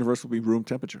entire universe will be room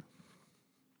temperature.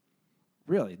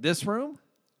 Really? This room?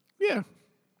 Yeah.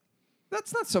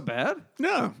 That's not so bad.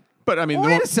 No. But I mean...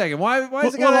 Wait a second. Why is it going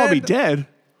to end? We'll all be dead.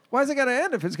 Why is it going to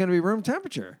end if it's going to be room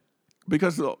temperature?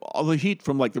 Because all the heat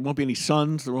from, there won't be any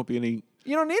suns, there won't be any...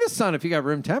 You don't need a sun if you got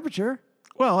room temperature.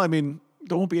 Well, I mean,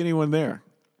 there won't be anyone there.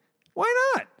 Why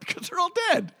not? Because they're all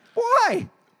dead. Why?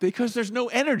 Because there's no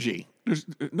energy.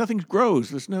 Nothing grows.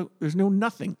 There's no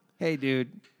nothing. Hey,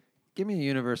 dude, give me a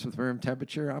universe with room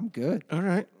temperature. I'm good. All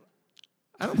right.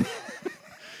 I don't.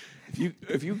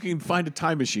 if you can find a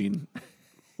time machine,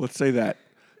 let's say that.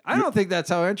 I don't think that's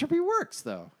how entropy works,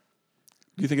 though.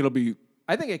 Do you think it'll be?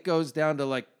 I think it goes down to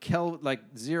like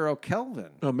 0 Kelvin.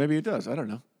 Oh, maybe it does. I don't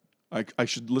know. I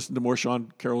should listen to more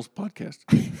Sean Carroll's podcast.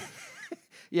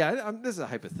 Yeah, this is a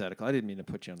hypothetical. I didn't mean to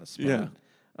put you on the spot.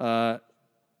 Yeah.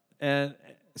 And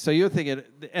so you're thinking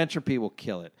the entropy will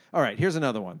kill it. All right, here's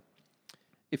another one.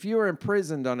 If you were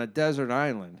imprisoned on a desert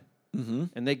island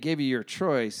and they gave you your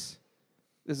choice,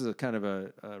 this is a kind of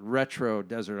a retro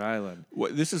desert island.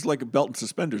 This is like a belt and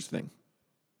suspenders thing.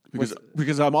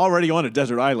 Because I'm already on a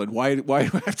desert island. Why do I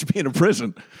have to be in a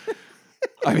prison?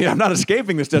 I mean, I'm not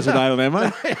escaping this desert island, am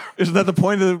I? Isn't that the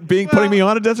point of putting me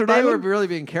on a desert island? They were really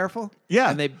being careful. Yeah.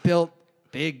 And they built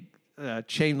big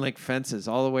chain link fences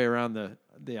all the way around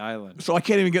the island. So I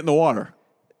can't even get in the water.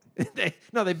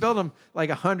 They build them like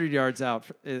 100 yards out,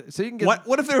 so you can get.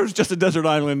 What if there was just a desert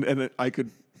island and I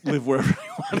could live wherever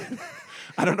I wanted?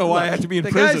 I don't know why I had to be in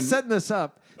prison. The guys setting this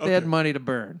up, they had money to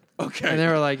burn. Okay. And they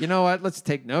were like, you know what? Let's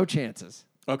take no chances.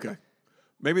 Okay.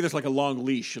 Maybe there's like a long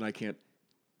leash and I can't.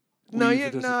 No, they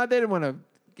didn't want to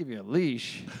give you a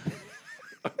leash.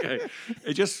 Okay.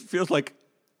 It just feels like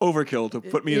overkill to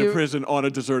put me in a prison on a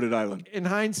deserted island. In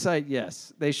hindsight,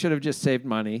 yes. They should have just saved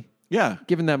money. Yeah.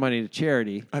 Given that money to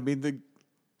charity. I mean,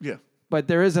 yeah. But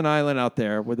there is an island out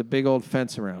there with a big old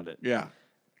fence around it. Yeah.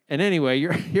 And anyway,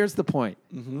 here's the point.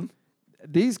 Mm-hmm.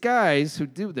 These guys who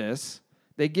do this,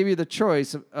 they give you the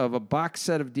choice of a box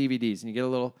set of DVDs, and you get a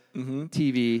little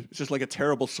TV. It's just like a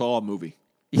terrible Saw movie.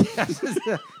 Yes,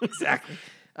 exactly.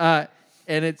 And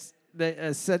it's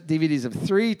a set DVDs of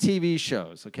 3 TV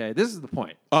shows. Okay, this is the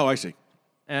point. Oh, I see.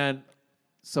 And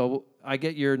so I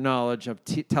get your knowledge of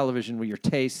television with your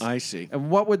taste. I see. And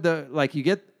what would you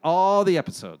get all the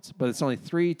episodes, but it's only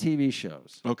 3 TV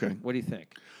shows. Okay. What do you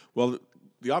think? Well,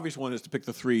 the obvious one is to pick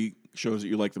the 3 shows that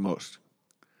you like the most.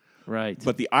 Right.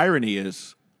 But the irony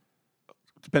is,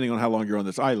 depending on how long you're on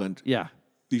this island,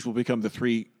 these will become the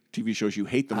 3 TV shows you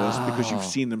hate the most because you've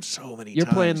seen them so many times. You're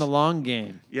playing the long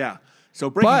game. Yeah.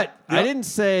 So I didn't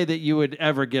say that you would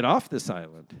ever get off this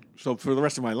island. So for the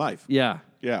rest of my life. Yeah.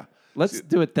 Yeah. Let's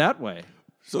do it that way.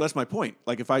 So that's my point.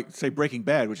 Like if I say Breaking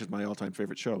Bad, which is my all-time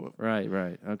favorite show.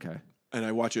 Right. Okay. And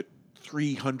I watch it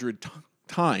 300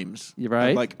 times. You're right.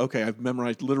 I'm like, okay, I've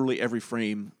memorized literally every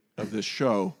frame of this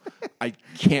show. I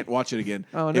can't watch it again.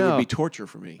 Oh, no. It would be torture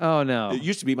for me. Oh, no. It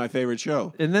used to be my favorite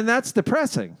show. And then that's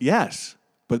depressing. Yes.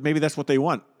 But maybe that's what they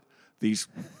want. These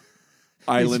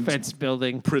island fence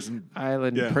building prison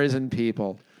prison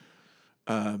people.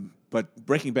 But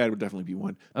Breaking Bad would definitely be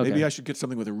one. Okay. Maybe I should get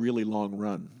something with a really long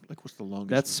run. Like what's the longest?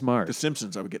 That's smart. The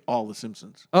Simpsons. I would get all the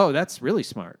Simpsons. Oh, that's really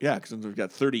smart. Yeah, because we've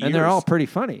got 30 years. And they're all pretty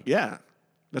funny. Yeah.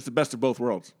 That's the best of both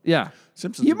worlds. Yeah.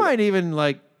 Simpsons. You might even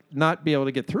not be able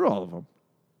to get through all of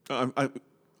them.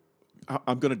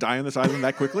 I'm going to die on this island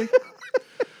that quickly?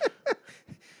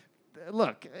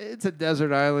 Look, it's a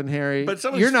desert island, Harry. But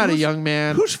you're not a young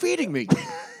man. Who's feeding me?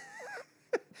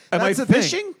 Am I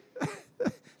fishing?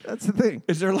 That's the thing.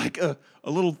 Is there like a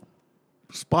little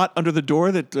spot under the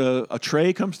door that a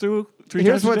tray comes through 3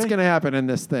 Here's times a what's day? going to happen in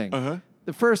this thing. Uh-huh.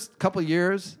 The first couple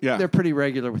years, they're pretty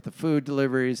regular with the food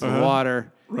deliveries, the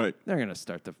water. Right. They're going to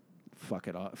start to fuck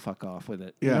off with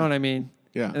it. Yeah. You know what I mean?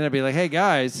 Yeah. And they'll be like, hey,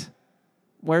 guys,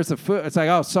 where's the food? It's like,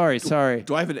 oh, sorry.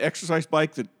 Do I have an exercise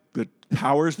bike that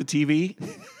powers the TV?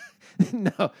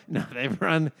 No, they've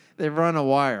run a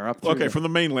wire up through from the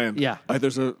mainland. Yeah.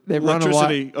 There's They've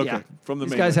electricity. Run a wire. Okay, from the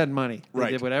These mainland. guys had money. They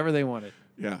Right. did whatever they wanted.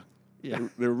 Yeah. Yeah.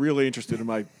 They're really interested in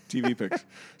my TV picks.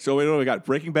 So we got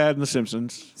Breaking Bad and The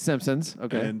Simpsons. Simpsons,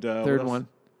 okay. And third one.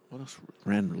 What else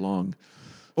ran long?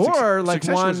 Or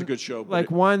Succession was a good show.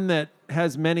 One that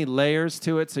has many layers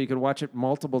to it, so you could watch it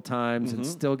multiple times and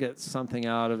still get something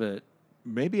out of it.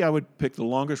 Maybe I would pick the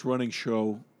longest running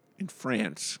show in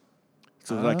France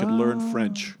so that I could learn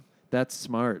French. That's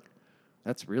smart.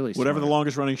 That's really Whatever smart. the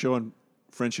longest running show in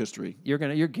French history. You're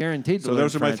guaranteed to So learn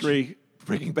those are French. my 3: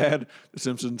 Breaking Bad, The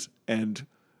Simpsons, and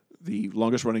the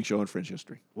longest running show in French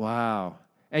history. Wow.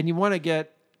 And you want to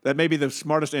get... That may be the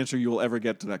smartest answer you will ever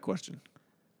get to that question.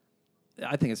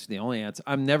 I think it's the only answer.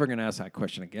 I'm never going to ask that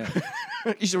question again.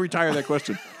 You should retire that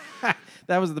question.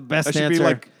 That was the best That should answer be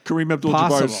like Kareem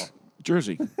Abdul-Jabbar's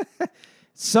jersey.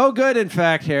 So good, in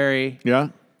fact, Harry, Yeah?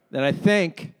 that I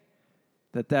think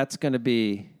that's going to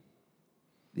be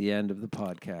the end of the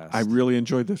podcast. I really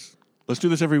enjoyed this. Let's do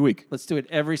this every week. Let's do it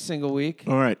every single week,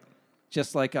 All right.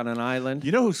 just like on an island.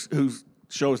 You know whose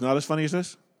show is not as funny as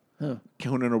this? Huh.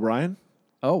 Conan O'Brien,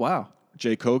 Oh, wow.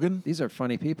 Jay Kogan. These are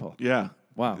funny people. Yeah.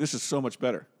 Wow. This is so much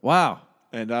better. Wow.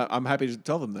 And I'm happy to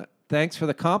tell them that. Thanks for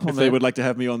the If compliment. they would like to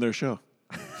have me on their show.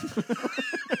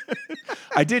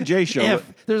 I did Jay's show.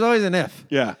 If. There's always an if.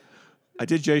 Yeah. I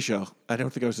did Jay's show. I don't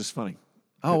think I was as funny.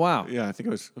 Oh, wow. Yeah, I think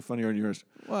I was funnier than yours.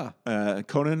 Wow.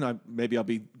 Conan, maybe I'll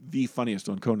be the funniest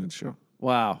on Conan's show.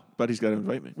 Wow. But he's got to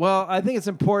invite me. Well, I think it's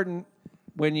important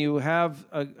when you have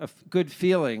a good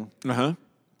feeling Uh-huh.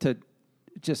 to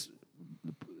just,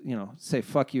 say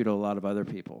fuck you to a lot of other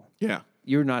people. Yeah.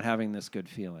 You're not having this good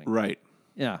feeling. Right.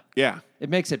 Yeah. Yeah. It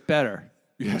makes it better.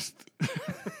 Yes.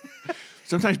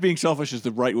 Sometimes being selfish is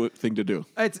the right thing to do.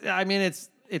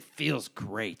 It feels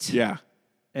great. Yeah.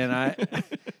 And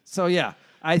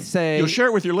I say... You'll share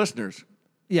it with your listeners.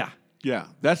 Yeah. Yeah.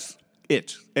 That's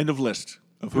it. End of list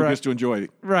of who Right. gets to enjoy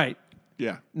it. Right.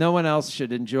 Yeah. No one else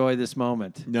should enjoy this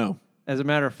moment. No. As a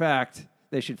matter of fact,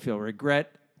 they should feel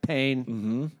regret,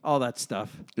 pain, all that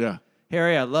stuff. Yeah.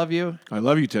 Harry, I love you. I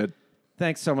love you, Ted.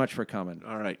 Thanks so much for coming.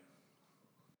 All right.